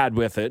problem I had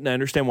with it, and I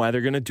understand why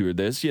they're going to do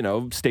this,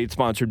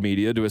 state-sponsored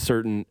media to a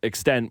certain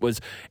extent, was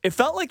it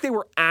felt like they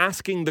were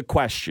asking the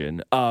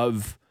question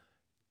of,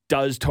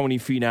 does Tony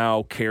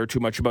Finau care too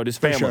much about his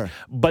family? Sure.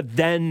 But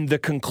then the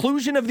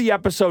conclusion of the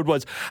episode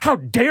was, how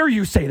dare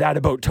you say that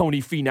about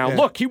Tony Finau? Yeah.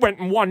 Look, he went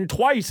and won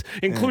twice,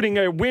 including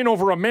a win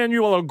over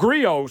Emmanuel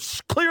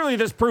Agrio. Clearly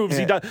this proves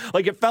he does.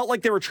 Like, it felt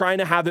like they were trying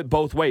to have it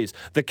both ways.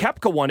 The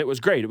Koepka one, it was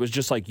great. It was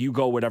just like, you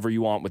go whatever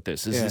you want with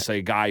this. Is this a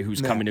guy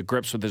who's coming to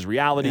grips with his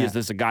reality? Is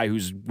this a guy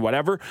who's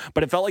whatever?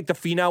 But it felt like the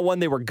Finau one,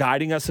 they were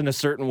guiding us in a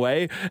certain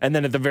way. And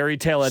then at the very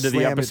tail end of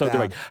the episode, they're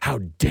like, how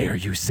dare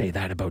you say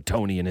that about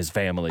Tony and his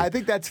family? I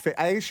think that's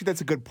actually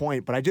that's a good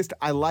point, but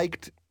I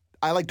like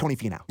Tony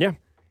Finau. Yeah.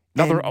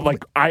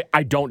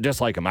 I don't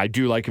dislike him. I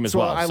do like him as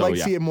well. I like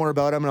seeing more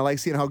about him, and I like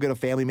seeing how good a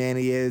family man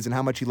he is and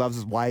how much he loves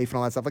his wife and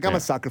all that stuff. Like, I'm a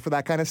sucker for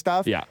that kind of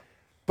stuff. Yeah.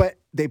 But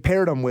they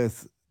paired him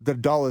with the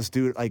dullest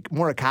dude, like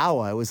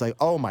Morikawa. It was like,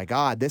 oh my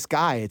God, this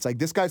guy. It's like,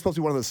 this guy's supposed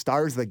to be one of the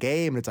stars of the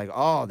game, and it's like,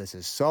 oh, this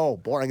is so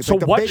boring. It's so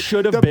like what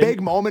should have been? The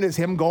big moment is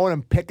him going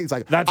and picking. It's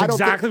like, that's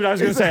exactly what I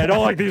was going to say. I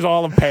don't like these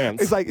olive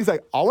pants. He's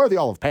like, I'll wear the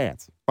olive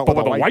pants. But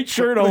with a white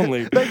shirt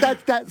only. Like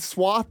that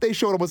swath they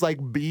showed him was like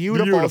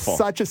beautiful.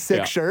 Such a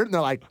sick shirt. And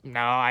they're like,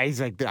 no, he's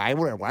like, I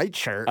wear a white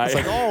shirt. It's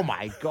like, oh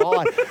my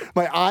God.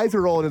 My eyes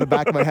are rolling in the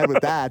back of my head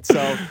with that.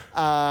 So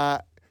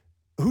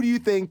who do you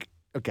think?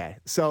 Okay,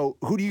 so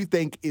who do you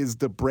think is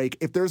the break?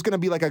 If there's going to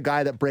be like a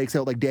guy that breaks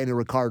out like Daniel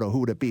Ricciardo, who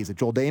would it be? Is it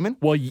Joel Damon?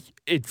 Well,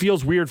 it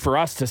feels weird for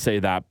us to say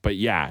that, but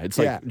yeah, it's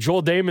like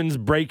Joel Damon's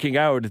breaking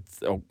out.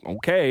 It's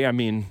okay. I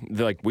mean,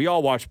 we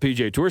all watched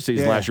PGA Tour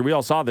season last year. We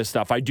all saw this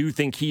stuff. I do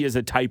think he is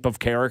a type of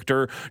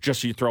character,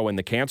 just you throw in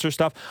the cancer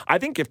stuff. I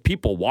think if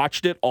people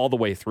watched it all the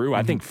way through,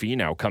 I think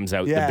Finau comes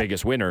out the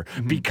biggest winner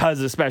because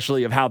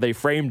especially of how they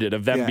framed it,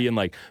 of them being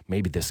like,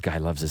 maybe this guy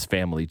loves his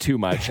family too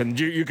much. And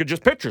you could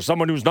just picture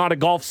someone who's not a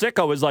golf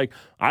sicko is like,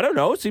 I don't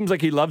know. It seems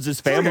like he loves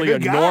his family a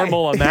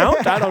normal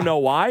amount. I don't know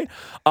why.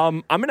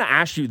 I'm going to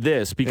ask you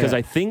this because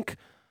I think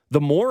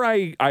the more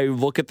I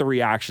look at the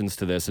reactions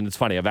to this, and it's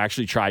funny, I've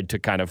actually tried to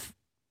kind of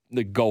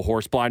go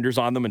horse blinders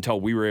on them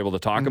until we were able to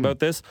talk about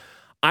this.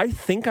 I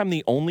think I'm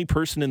the only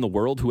person in the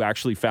world who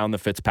actually found the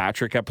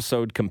Fitzpatrick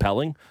episode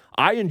compelling.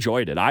 I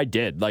enjoyed it. I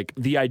did. Like,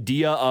 the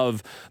idea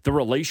of the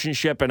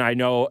relationship, and I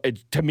know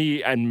it to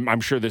me, and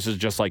I'm sure this is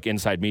just like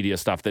inside media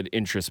stuff that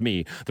interests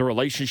me, the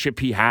relationship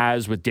he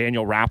has with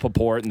Daniel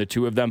Rappaport and the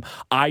two of them.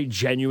 I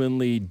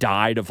genuinely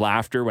died of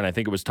laughter when I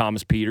think it was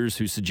Thomas Peters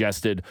who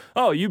suggested,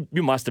 oh, you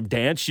must have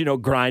danced,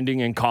 grinding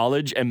in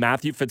college. And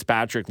Matthew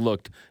Fitzpatrick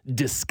looked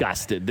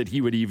disgusted that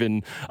he would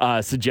even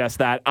suggest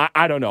that.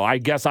 I don't know. I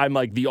guess I'm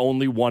like the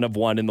only one of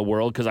one in the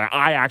world because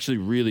I actually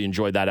really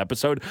enjoyed that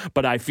episode.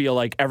 But I feel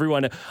like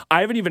I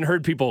haven't even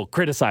heard people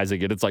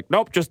criticizing it. It's like,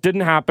 nope, just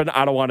didn't happen.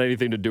 I don't want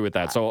anything to do with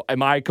that. So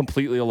am I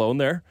completely alone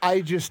there?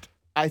 I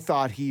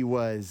thought he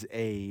was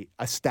a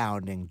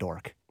astounding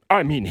dork.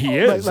 I mean, he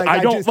is.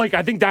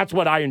 I think that's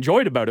what I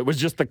enjoyed about it, was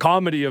just the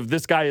comedy of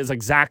this guy is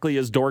exactly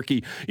as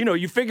dorky.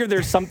 You figure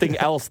there's something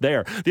else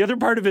there. The other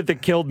part of it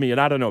that killed me,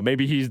 and I don't know,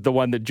 maybe he's the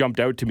one that jumped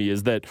out to me,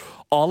 is that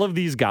all of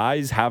these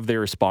guys have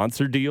their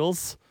sponsor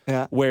deals.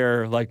 Yeah.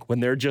 Where, like, when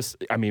they're just,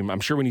 I mean, I'm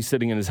sure when he's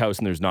sitting in his house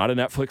and there's not a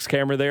Netflix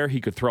camera there,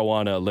 he could throw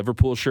on a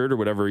Liverpool shirt or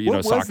whatever,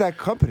 What was that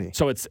company?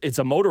 So it's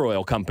a motor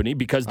oil company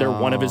because they're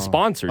one of his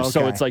sponsors. Okay.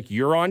 So it's like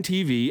you're on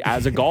TV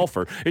as a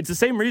golfer. It's the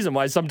same reason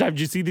why sometimes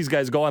you see these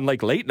guys go on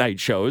like late night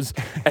shows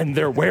and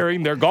they're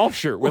wearing their golf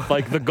shirt with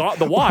like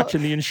the watch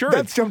and the insurance.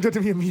 That's jumped into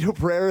me Mito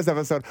Pereira's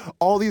episode.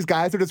 All these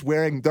guys are just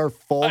wearing their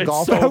full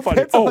golf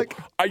outfits. Funny.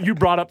 You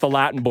brought up the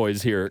Latin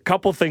boys here. A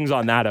couple things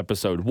on that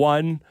episode.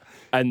 One,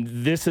 and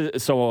this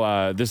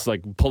is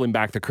like pulling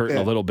back the curtain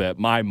a little bit.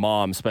 My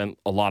mom spent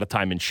a lot of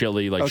time in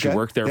Chile. Like, she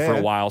worked there for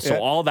a while. So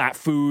all that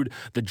food,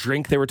 the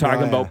drink they were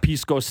talking about,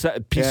 Pisco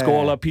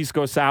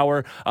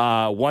Sour.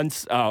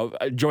 Once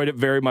enjoyed it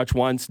very much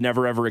once,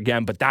 never ever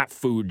again. But that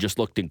food just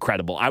looked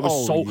incredible. I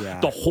was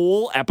the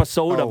whole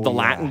episode of the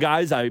Latin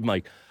guys, I'm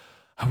like,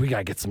 we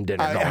gotta get some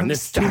dinner going.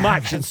 It's too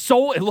much.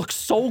 It looks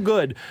so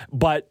good,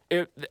 but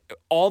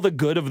all the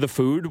good of the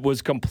food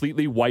was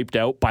completely wiped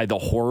out by the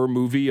horror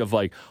movie of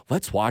like,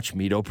 let's watch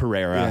Mito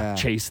Pereira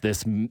chase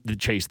this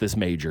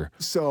major.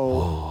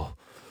 So,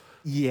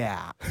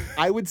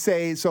 I would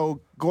say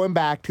so. Going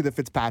back to the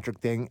Fitzpatrick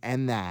thing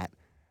and that,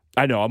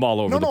 I know I'm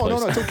all over the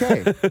place. No, it's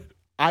okay.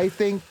 I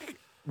think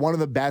one of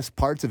the best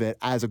parts of it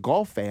as a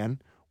golf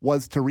fan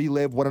was to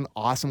relive what an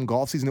awesome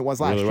golf season it was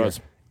last year,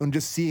 and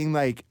just seeing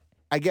like.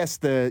 I guess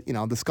the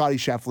Scotty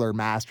Scheffler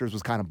Masters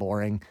was kind of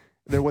boring.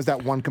 There was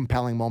that one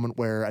compelling moment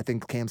where I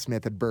think Cam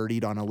Smith had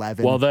birdied on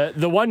 11. Well,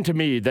 the one to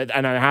me that,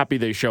 and I'm happy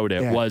they showed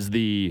it, was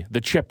the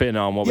chip in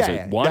on what was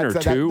it, one or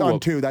two? On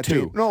two.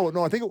 No,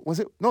 I think it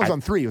was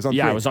on three. It was on three.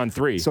 Yeah, it was on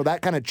three. So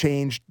that kind of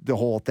changed the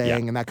whole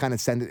thing, and that kind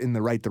of sent it in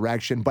the right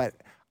direction. But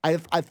I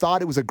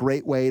thought it was a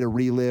great way to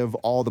relive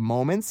all the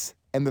moments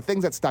and the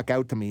things that stuck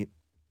out to me.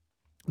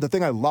 The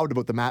thing I loved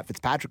about the Matt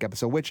Fitzpatrick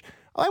episode, which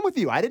I'm with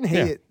you, I didn't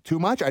hate it too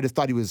much. I just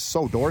thought he was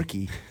so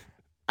dorky.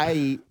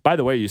 By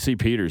the way, you see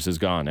Peters is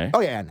gone, eh?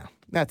 Oh yeah, no,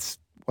 that's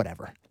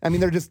whatever. I mean,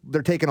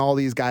 they're taking all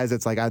these guys.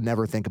 It's like I'd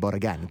never think about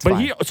again. It's but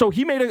fine.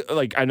 he made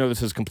I know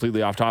this is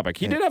completely off topic.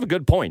 He did have a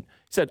good point.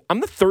 He said, I'm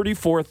the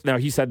 34th. Now,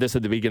 he said this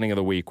at the beginning of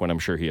the week when I'm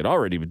sure he had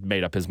already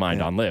made up his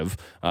mind on Live.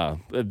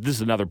 This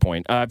is another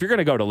point. If you're going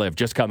to go to Live,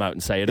 just come out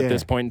and say it at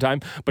this point in time.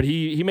 But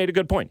he made a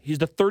good point. He's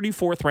the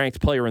 34th ranked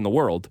player in the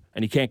world,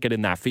 and he can't get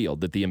in that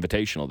field at the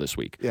Invitational this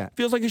week. Yeah.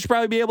 Feels like he should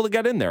probably be able to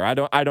get in there.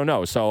 I don't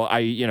know. So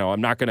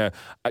I'm not going to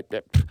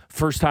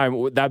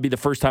that'd be the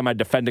first time I'd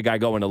defend a guy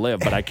going to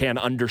Live, but I can't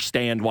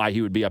understand why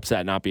he would be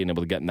upset not being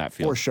able to get in that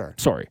field. For sure.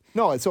 Sorry.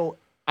 No, so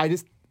I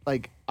just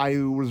I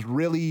was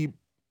really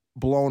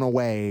blown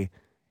away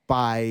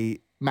by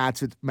Matt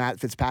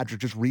Fitzpatrick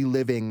just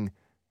reliving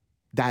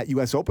that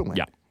U.S. Open win.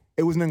 Yeah.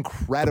 It was an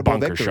incredible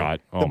victory.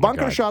 Shot. Oh the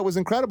bunker shot was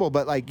incredible,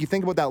 but you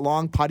think about that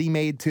long putt he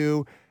made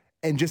too,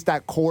 and just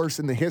that course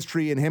and the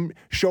history and him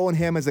showing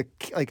him as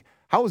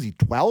how was he,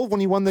 12 when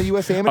he won the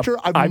U.S. Amateur?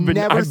 I've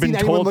never seen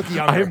anyone look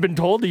younger. I have been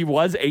told he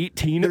was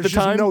 18 at the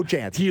time. There's no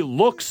chance. He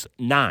looks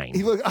 9.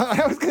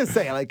 I was going to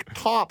say,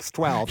 tops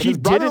 12. His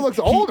brother looks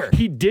older.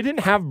 He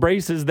didn't have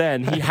braces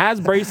then. He has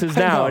braces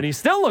now, and he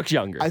still looks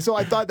younger. So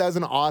I thought that was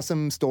an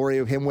awesome story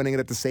of him winning it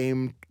at the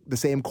same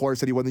course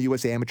that he won the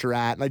U.S. Amateur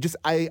at. And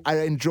I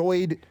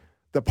enjoyed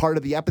the part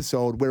of the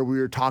episode where we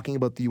were talking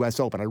about the U.S.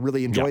 Open. I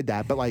really enjoyed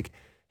that. But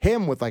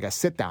him with a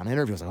sit-down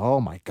interview. I was like, oh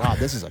my God,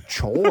 this is a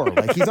chore.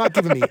 He's not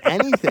giving me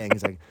anything.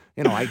 He's like,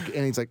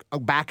 and he's like,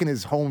 back in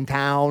his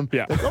hometown.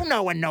 Yeah.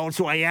 No one knows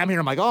who I am here.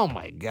 I'm like, oh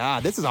my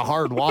God, this is a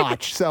hard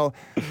watch. So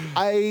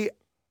I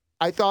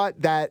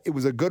thought that it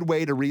was a good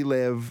way to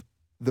relive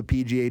the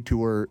PGA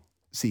Tour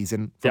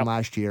season from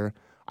last year.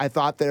 I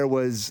thought there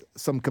was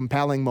some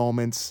compelling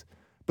moments,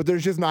 but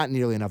there's just not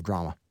nearly enough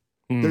drama.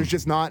 There's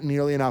just not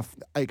nearly enough.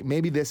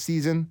 Maybe this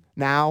season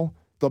now,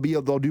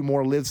 they'll do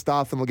more live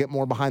stuff and they'll get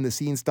more behind the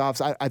scenes stuff.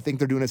 So I think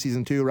they're doing a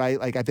season 2, right?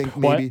 I think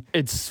maybe. Well,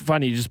 it's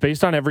funny, just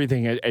based on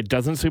everything, it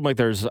doesn't seem like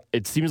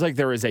it seems like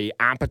there is a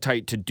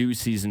appetite to do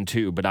season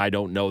 2, but I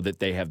don't know that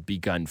they have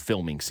begun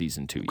filming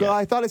season 2 yet. Well,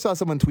 I thought I saw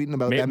someone tweeting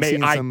about them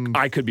seeing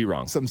I could be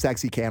wrong. Some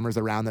sexy cameras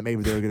around that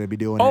maybe they were going to be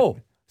doing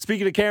it.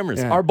 Speaking of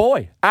cameras, our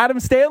boy Adam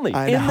Stanley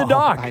in the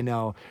dock. I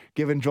know,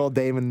 giving Joel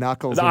Damon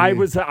knuckles. I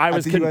was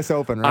at the U.S.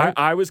 Open, right?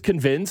 I was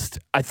convinced.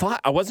 I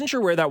wasn't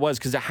sure where that was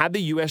because it had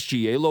the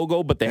USGA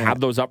logo, but they have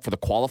those up for the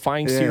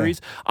qualifying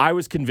series. I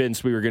was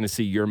convinced we were going to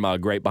see your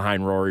mug right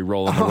behind Rory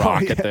rolling the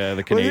rock at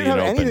the Canadian Open. They didn't have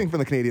anything from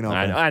the Canadian Open.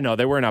 I know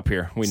they weren't up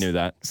here. We knew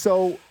that.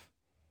 So,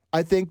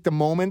 I think the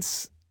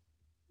moments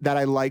that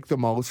I liked the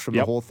most from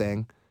the whole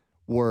thing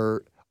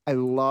were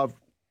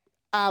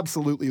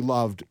absolutely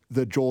loved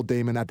the Joel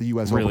Damon at the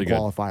U.S. Open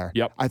qualifier.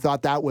 Yep. I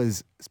thought that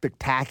was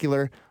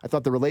spectacular. I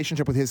thought the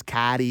relationship with his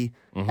caddy,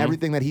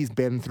 everything that he's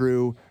been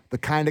through, the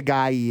kind of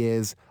guy he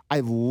is. I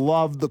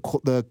love the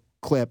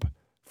clip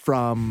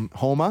from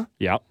Homa.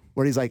 Yep.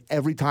 Where he's like,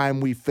 every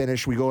time we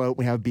finish, we go out,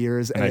 we have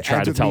beers. And I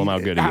try to tell him how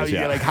good he is.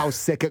 Yeah. How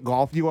sick at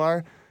golf you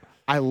are.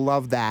 I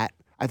love that.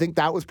 I think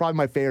that was probably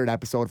my favorite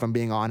episode, if I'm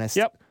being honest.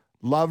 Yep.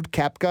 Loved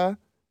Koepka.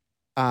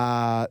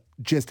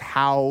 Just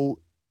how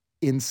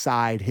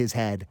inside his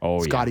head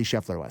Scottie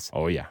Scheffler was.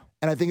 Oh, yeah.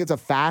 And I think it's a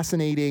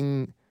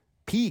fascinating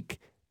peak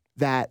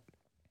that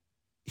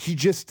he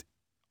just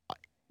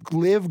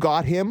Liv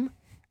got him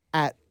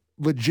at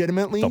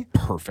legitimately the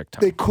perfect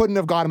time. They couldn't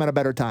have got him at a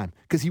better time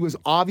because he was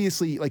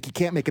obviously he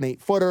can't make an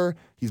 8-footer.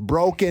 He's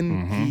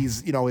broken.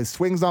 He's his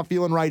swing's not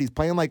feeling right. He's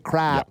playing like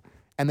crap. Yep.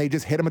 And they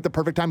just hit him at the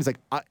perfect time. He's like,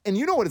 and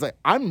you know what it's like?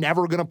 I'm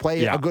never going to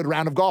play a good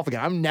round of golf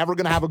again. I'm never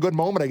going to have a good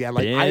moment again.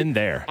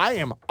 I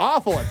am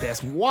awful at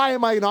this. Why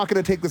am I not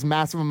going to take this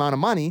massive amount of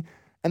money?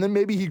 And then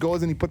maybe he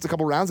goes and he puts a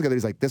couple rounds together.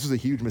 He's like, this was a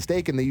huge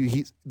mistake. And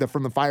he's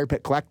from the Fire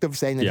Pit Collective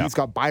saying that he's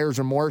got buyer's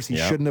remorse. He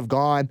shouldn't have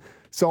gone.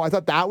 So I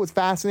thought that was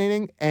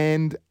fascinating.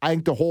 And I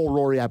think the whole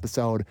Rory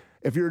episode,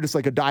 if you're just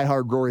a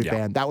diehard Rory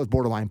fan, that was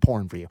borderline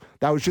porn for you.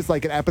 That was just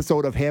an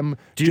episode of him.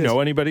 Do you know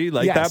anybody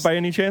like that by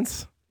any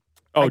chance?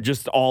 Oh,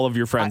 just all of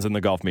your friends in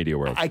the golf media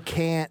world. I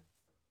can't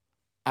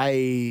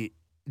say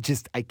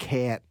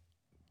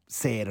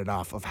it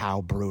enough of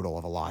how brutal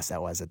of a loss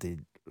that was at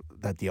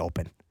the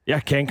Open. Yeah,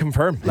 can't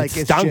confirm.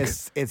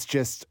 It's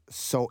just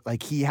so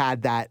he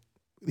had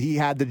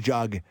the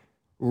jug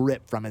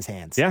ripped from his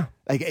hands. Yeah.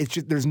 It's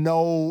just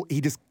he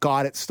just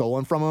got it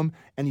stolen from him,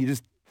 and you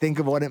just think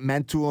of what it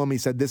meant to him. He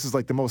said this is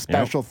the most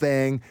special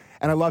thing.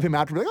 And I love him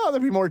after there'll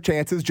be more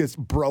chances, just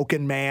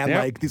broken man.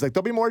 Yep. He's like,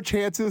 there'll be more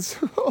chances.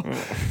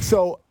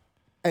 So,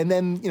 and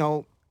then,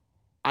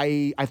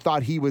 I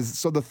thought he was,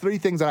 so the 3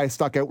 things that I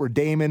stuck out were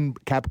Damon,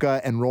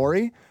 Koepka, and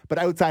Rory. But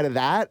outside of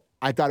that,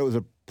 I thought it was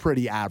a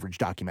pretty average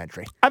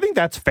documentary. I think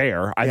that's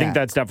fair. I think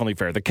that's definitely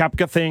fair. The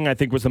Koepka thing, I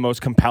think, was the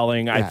most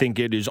compelling. I think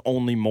it is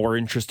only more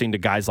interesting to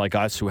guys like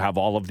us who have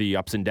all of the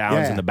ups and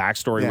downs and the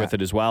backstory with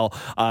it as well.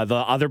 The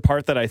other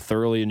part that I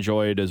thoroughly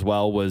enjoyed as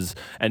well was,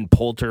 and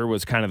Poulter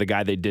was kind of the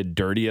guy they did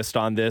dirtiest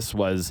on this,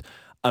 was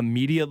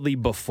immediately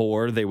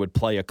before they would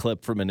play a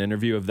clip from an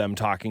interview of them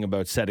talking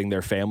about setting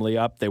their family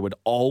up, they would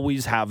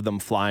always have them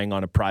flying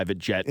on a private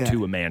jet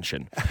to a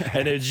mansion.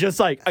 And it's just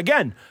like,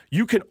 again,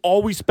 you can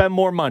always spend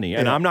more money.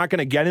 And I'm not going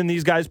to get in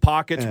these guys'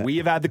 pockets. We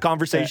have had the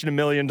conversation a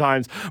million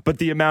times, but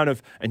the amount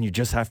of, and you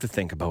just have to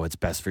think about what's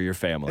best for your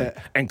family.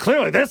 And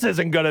clearly this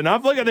isn't good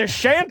enough. Look at this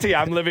shanty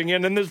I'm living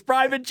in this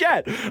private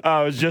jet. It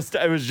was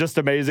just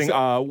amazing.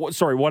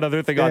 Sorry, one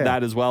other thing on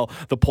that as well.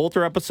 The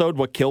Poulter episode,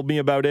 what killed me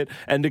about it,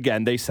 and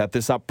again, they set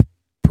this up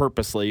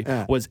purposely,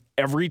 was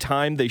every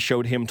time they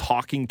showed him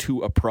talking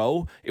to a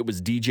pro, it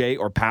was DJ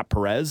or Pat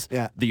Perez,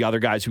 the other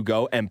guys who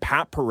go, and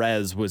Pat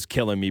Perez was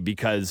killing me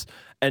because,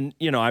 and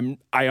you know,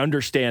 I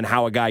understand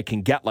how a guy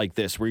can get like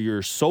this, where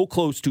you're so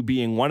close to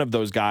being one of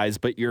those guys,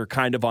 but you're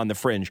kind of on the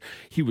fringe.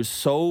 He was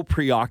so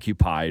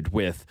preoccupied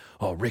with,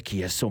 oh,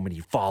 Ricky has so many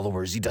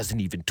followers, he doesn't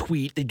even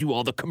tweet, they do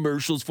all the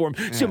commercials for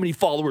him, so many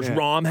followers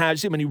Rom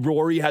has, so many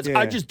Rory has,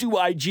 I just do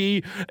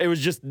IG. It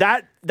was just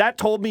that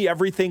told me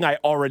everything I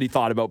already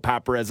thought about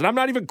Pat Perez. And I'm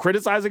not even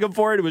criticizing him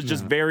for it. It was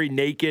just very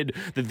naked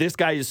that this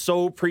guy is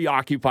so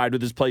preoccupied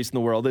with his place in the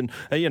world. And,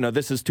 you know,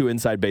 this is too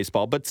inside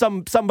baseball. But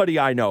somebody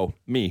I know,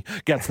 me,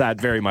 gets that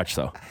very much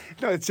so.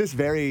 No, it's just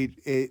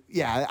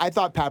I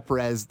thought Pat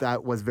Perez,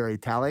 that was very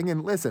telling.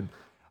 And listen,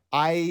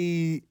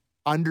 I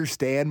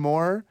understand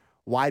more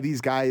why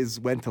these guys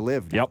went to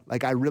live. Yep.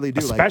 Like, I really do.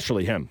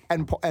 Especially him.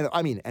 And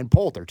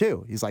Poulter,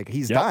 too. He's like,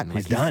 he's done.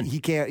 He's done.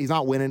 He's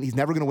not winning. He's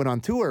never going to win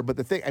on tour. But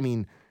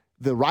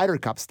the Ryder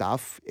Cup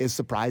stuff is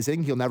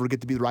surprising. He'll never get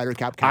to be the Ryder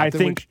Cup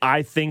captain.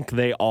 I think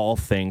they all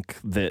think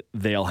that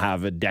they'll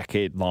have a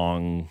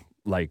decade-long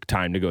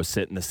time to go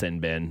sit in the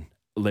sin bin.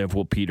 Liv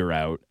will peter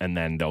out, and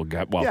then they'll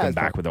get welcomed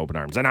back with open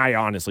arms. And I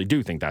honestly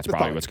do think that's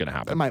probably what's going to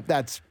happen.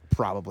 That's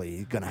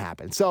probably going to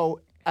happen.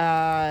 So,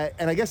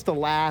 and I guess the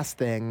last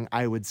thing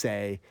I would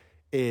say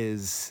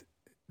is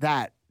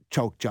that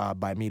choke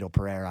job by Mito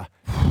Pereira.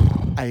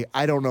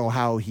 I don't know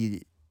how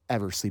he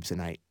ever sleeps at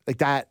night. Like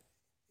that.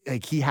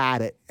 Like, he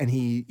had it, and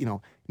he, you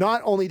know,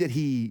 not only did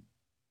he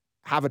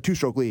have a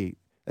 2-stroke lead,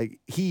 like,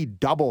 he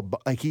doubled,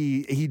 like,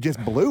 he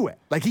just blew it.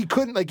 Like, he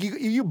couldn't, like,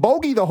 you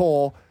bogey the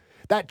hole,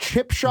 that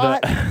chip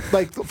shot,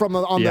 like, from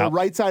on the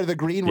right side of the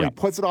green where he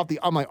puts it off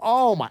I'm like,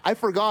 oh my, I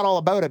forgot all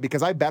about it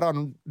because I bet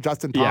on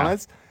Justin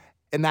Thomas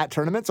in that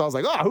tournament, so I was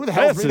like, oh, who the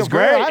hell is Mito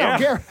Pereira? I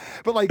don't care.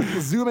 But, like,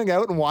 zooming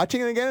out and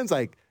watching it again, it's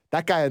like,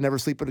 that guy would never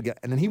sleep again.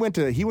 And then he went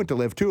to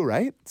live too,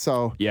 right?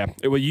 So yeah.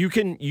 Well, you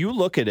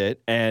look at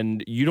it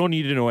and you don't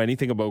need to know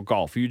anything about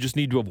golf. You just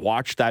need to have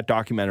watched that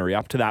documentary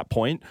up to that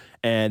point,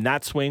 and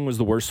that swing was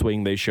the worst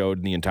swing they showed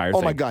in the entire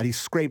thing. Oh my God, he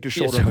scraped his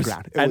shoulder on the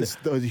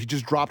ground. He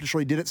just dropped his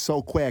shoulder. He did it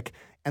so quick.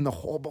 And the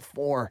hole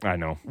before, I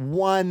know,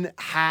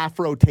 1/2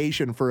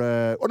 rotation for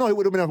it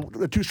would have been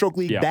a 2-stroke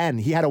lead then.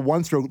 He had a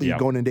 1-stroke lead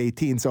going into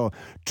 18. So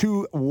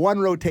 1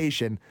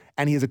 rotation,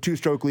 and he has a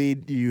 2-stroke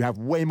lead. You have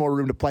way more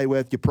room to play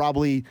with. You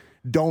probably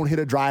don't hit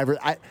a driver.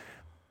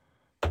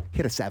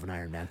 Hit a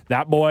 7-iron, man.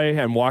 That boy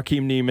and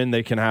Joaquin Niemann,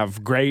 they can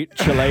have great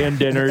Chilean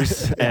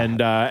dinners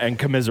and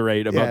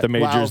commiserate about the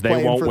majors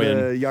they won't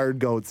win. The yard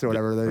goats or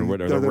whatever.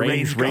 The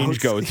range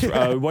goats.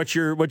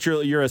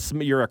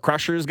 You're a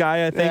Crushers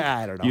guy, I think. Yeah,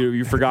 I don't know.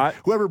 You forgot.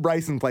 Whoever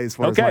Bryson plays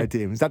for is my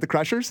team. Is that the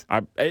Crushers?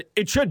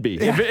 It should be.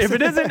 If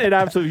it isn't, it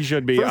absolutely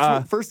should be.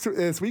 First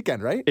this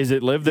weekend, right? Is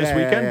it live this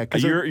weekend?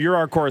 Yeah, you're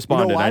our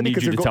correspondent. I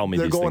need you to tell me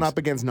these things. They're going up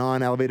against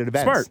non-elevated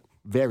events. Smart.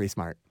 Very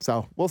smart.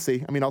 So we'll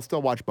see. I mean, I'll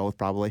still watch both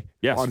probably.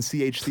 Yes. On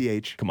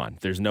CHCH. Come on.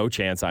 There's no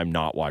chance I'm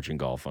not watching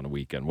golf on a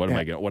weekend. What am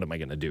I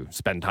going to do?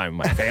 Spend time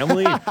with my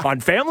family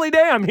on family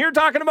day? I'm here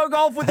talking about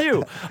golf with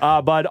you.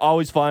 But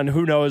always fun.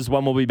 Who knows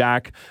when we'll be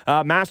back?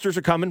 Masters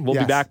are coming. We'll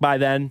be back by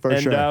then. For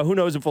sure. Who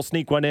knows if we'll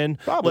sneak one in?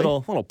 Probably.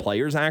 Little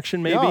players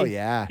action maybe. Oh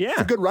yeah. It's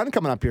a good run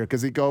coming up here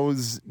because it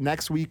goes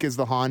next week is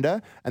the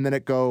Honda, and then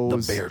it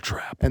goes the Bear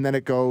Trap, and then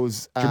it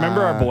goes. Do you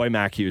remember our boy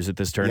Mac Hughes at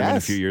this tournament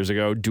a few years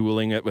ago,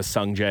 dueling it with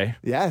Sung Jae?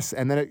 Yes,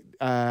 and then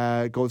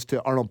it goes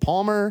to Arnold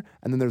Palmer,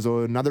 and then there's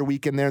another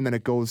week in there, and then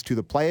it goes to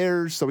the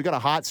Players. So we got a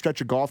hot stretch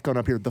of golf coming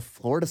up here. The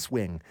Florida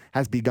Swing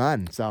has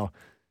begun, so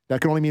that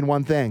can only mean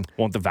one thing.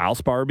 Won't the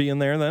Valspar be in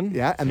there then?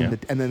 Yeah, and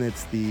then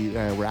it's the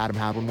where Adam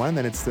Hadwin won, and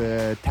then it's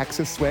the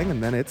Texas Swing,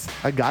 and then it's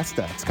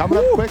Augusta. It's coming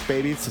up quick,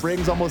 baby.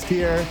 Spring's almost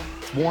here.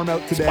 It's warm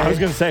out today. I was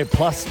going to say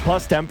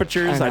plus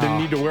temperatures. I didn't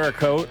need to wear a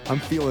coat. I'm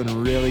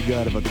feeling really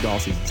good about the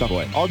golf season. So,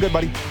 all good,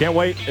 buddy. Can't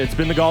wait. It's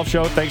been the Golf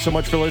Show. Thanks so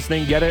much for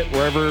listening. Get it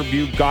wherever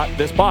you got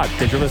this pod.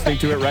 If you're listening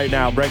to it right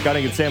now, Brent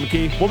Gunning and Sam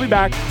McKee. We'll be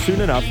back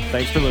soon enough.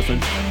 Thanks for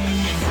listening.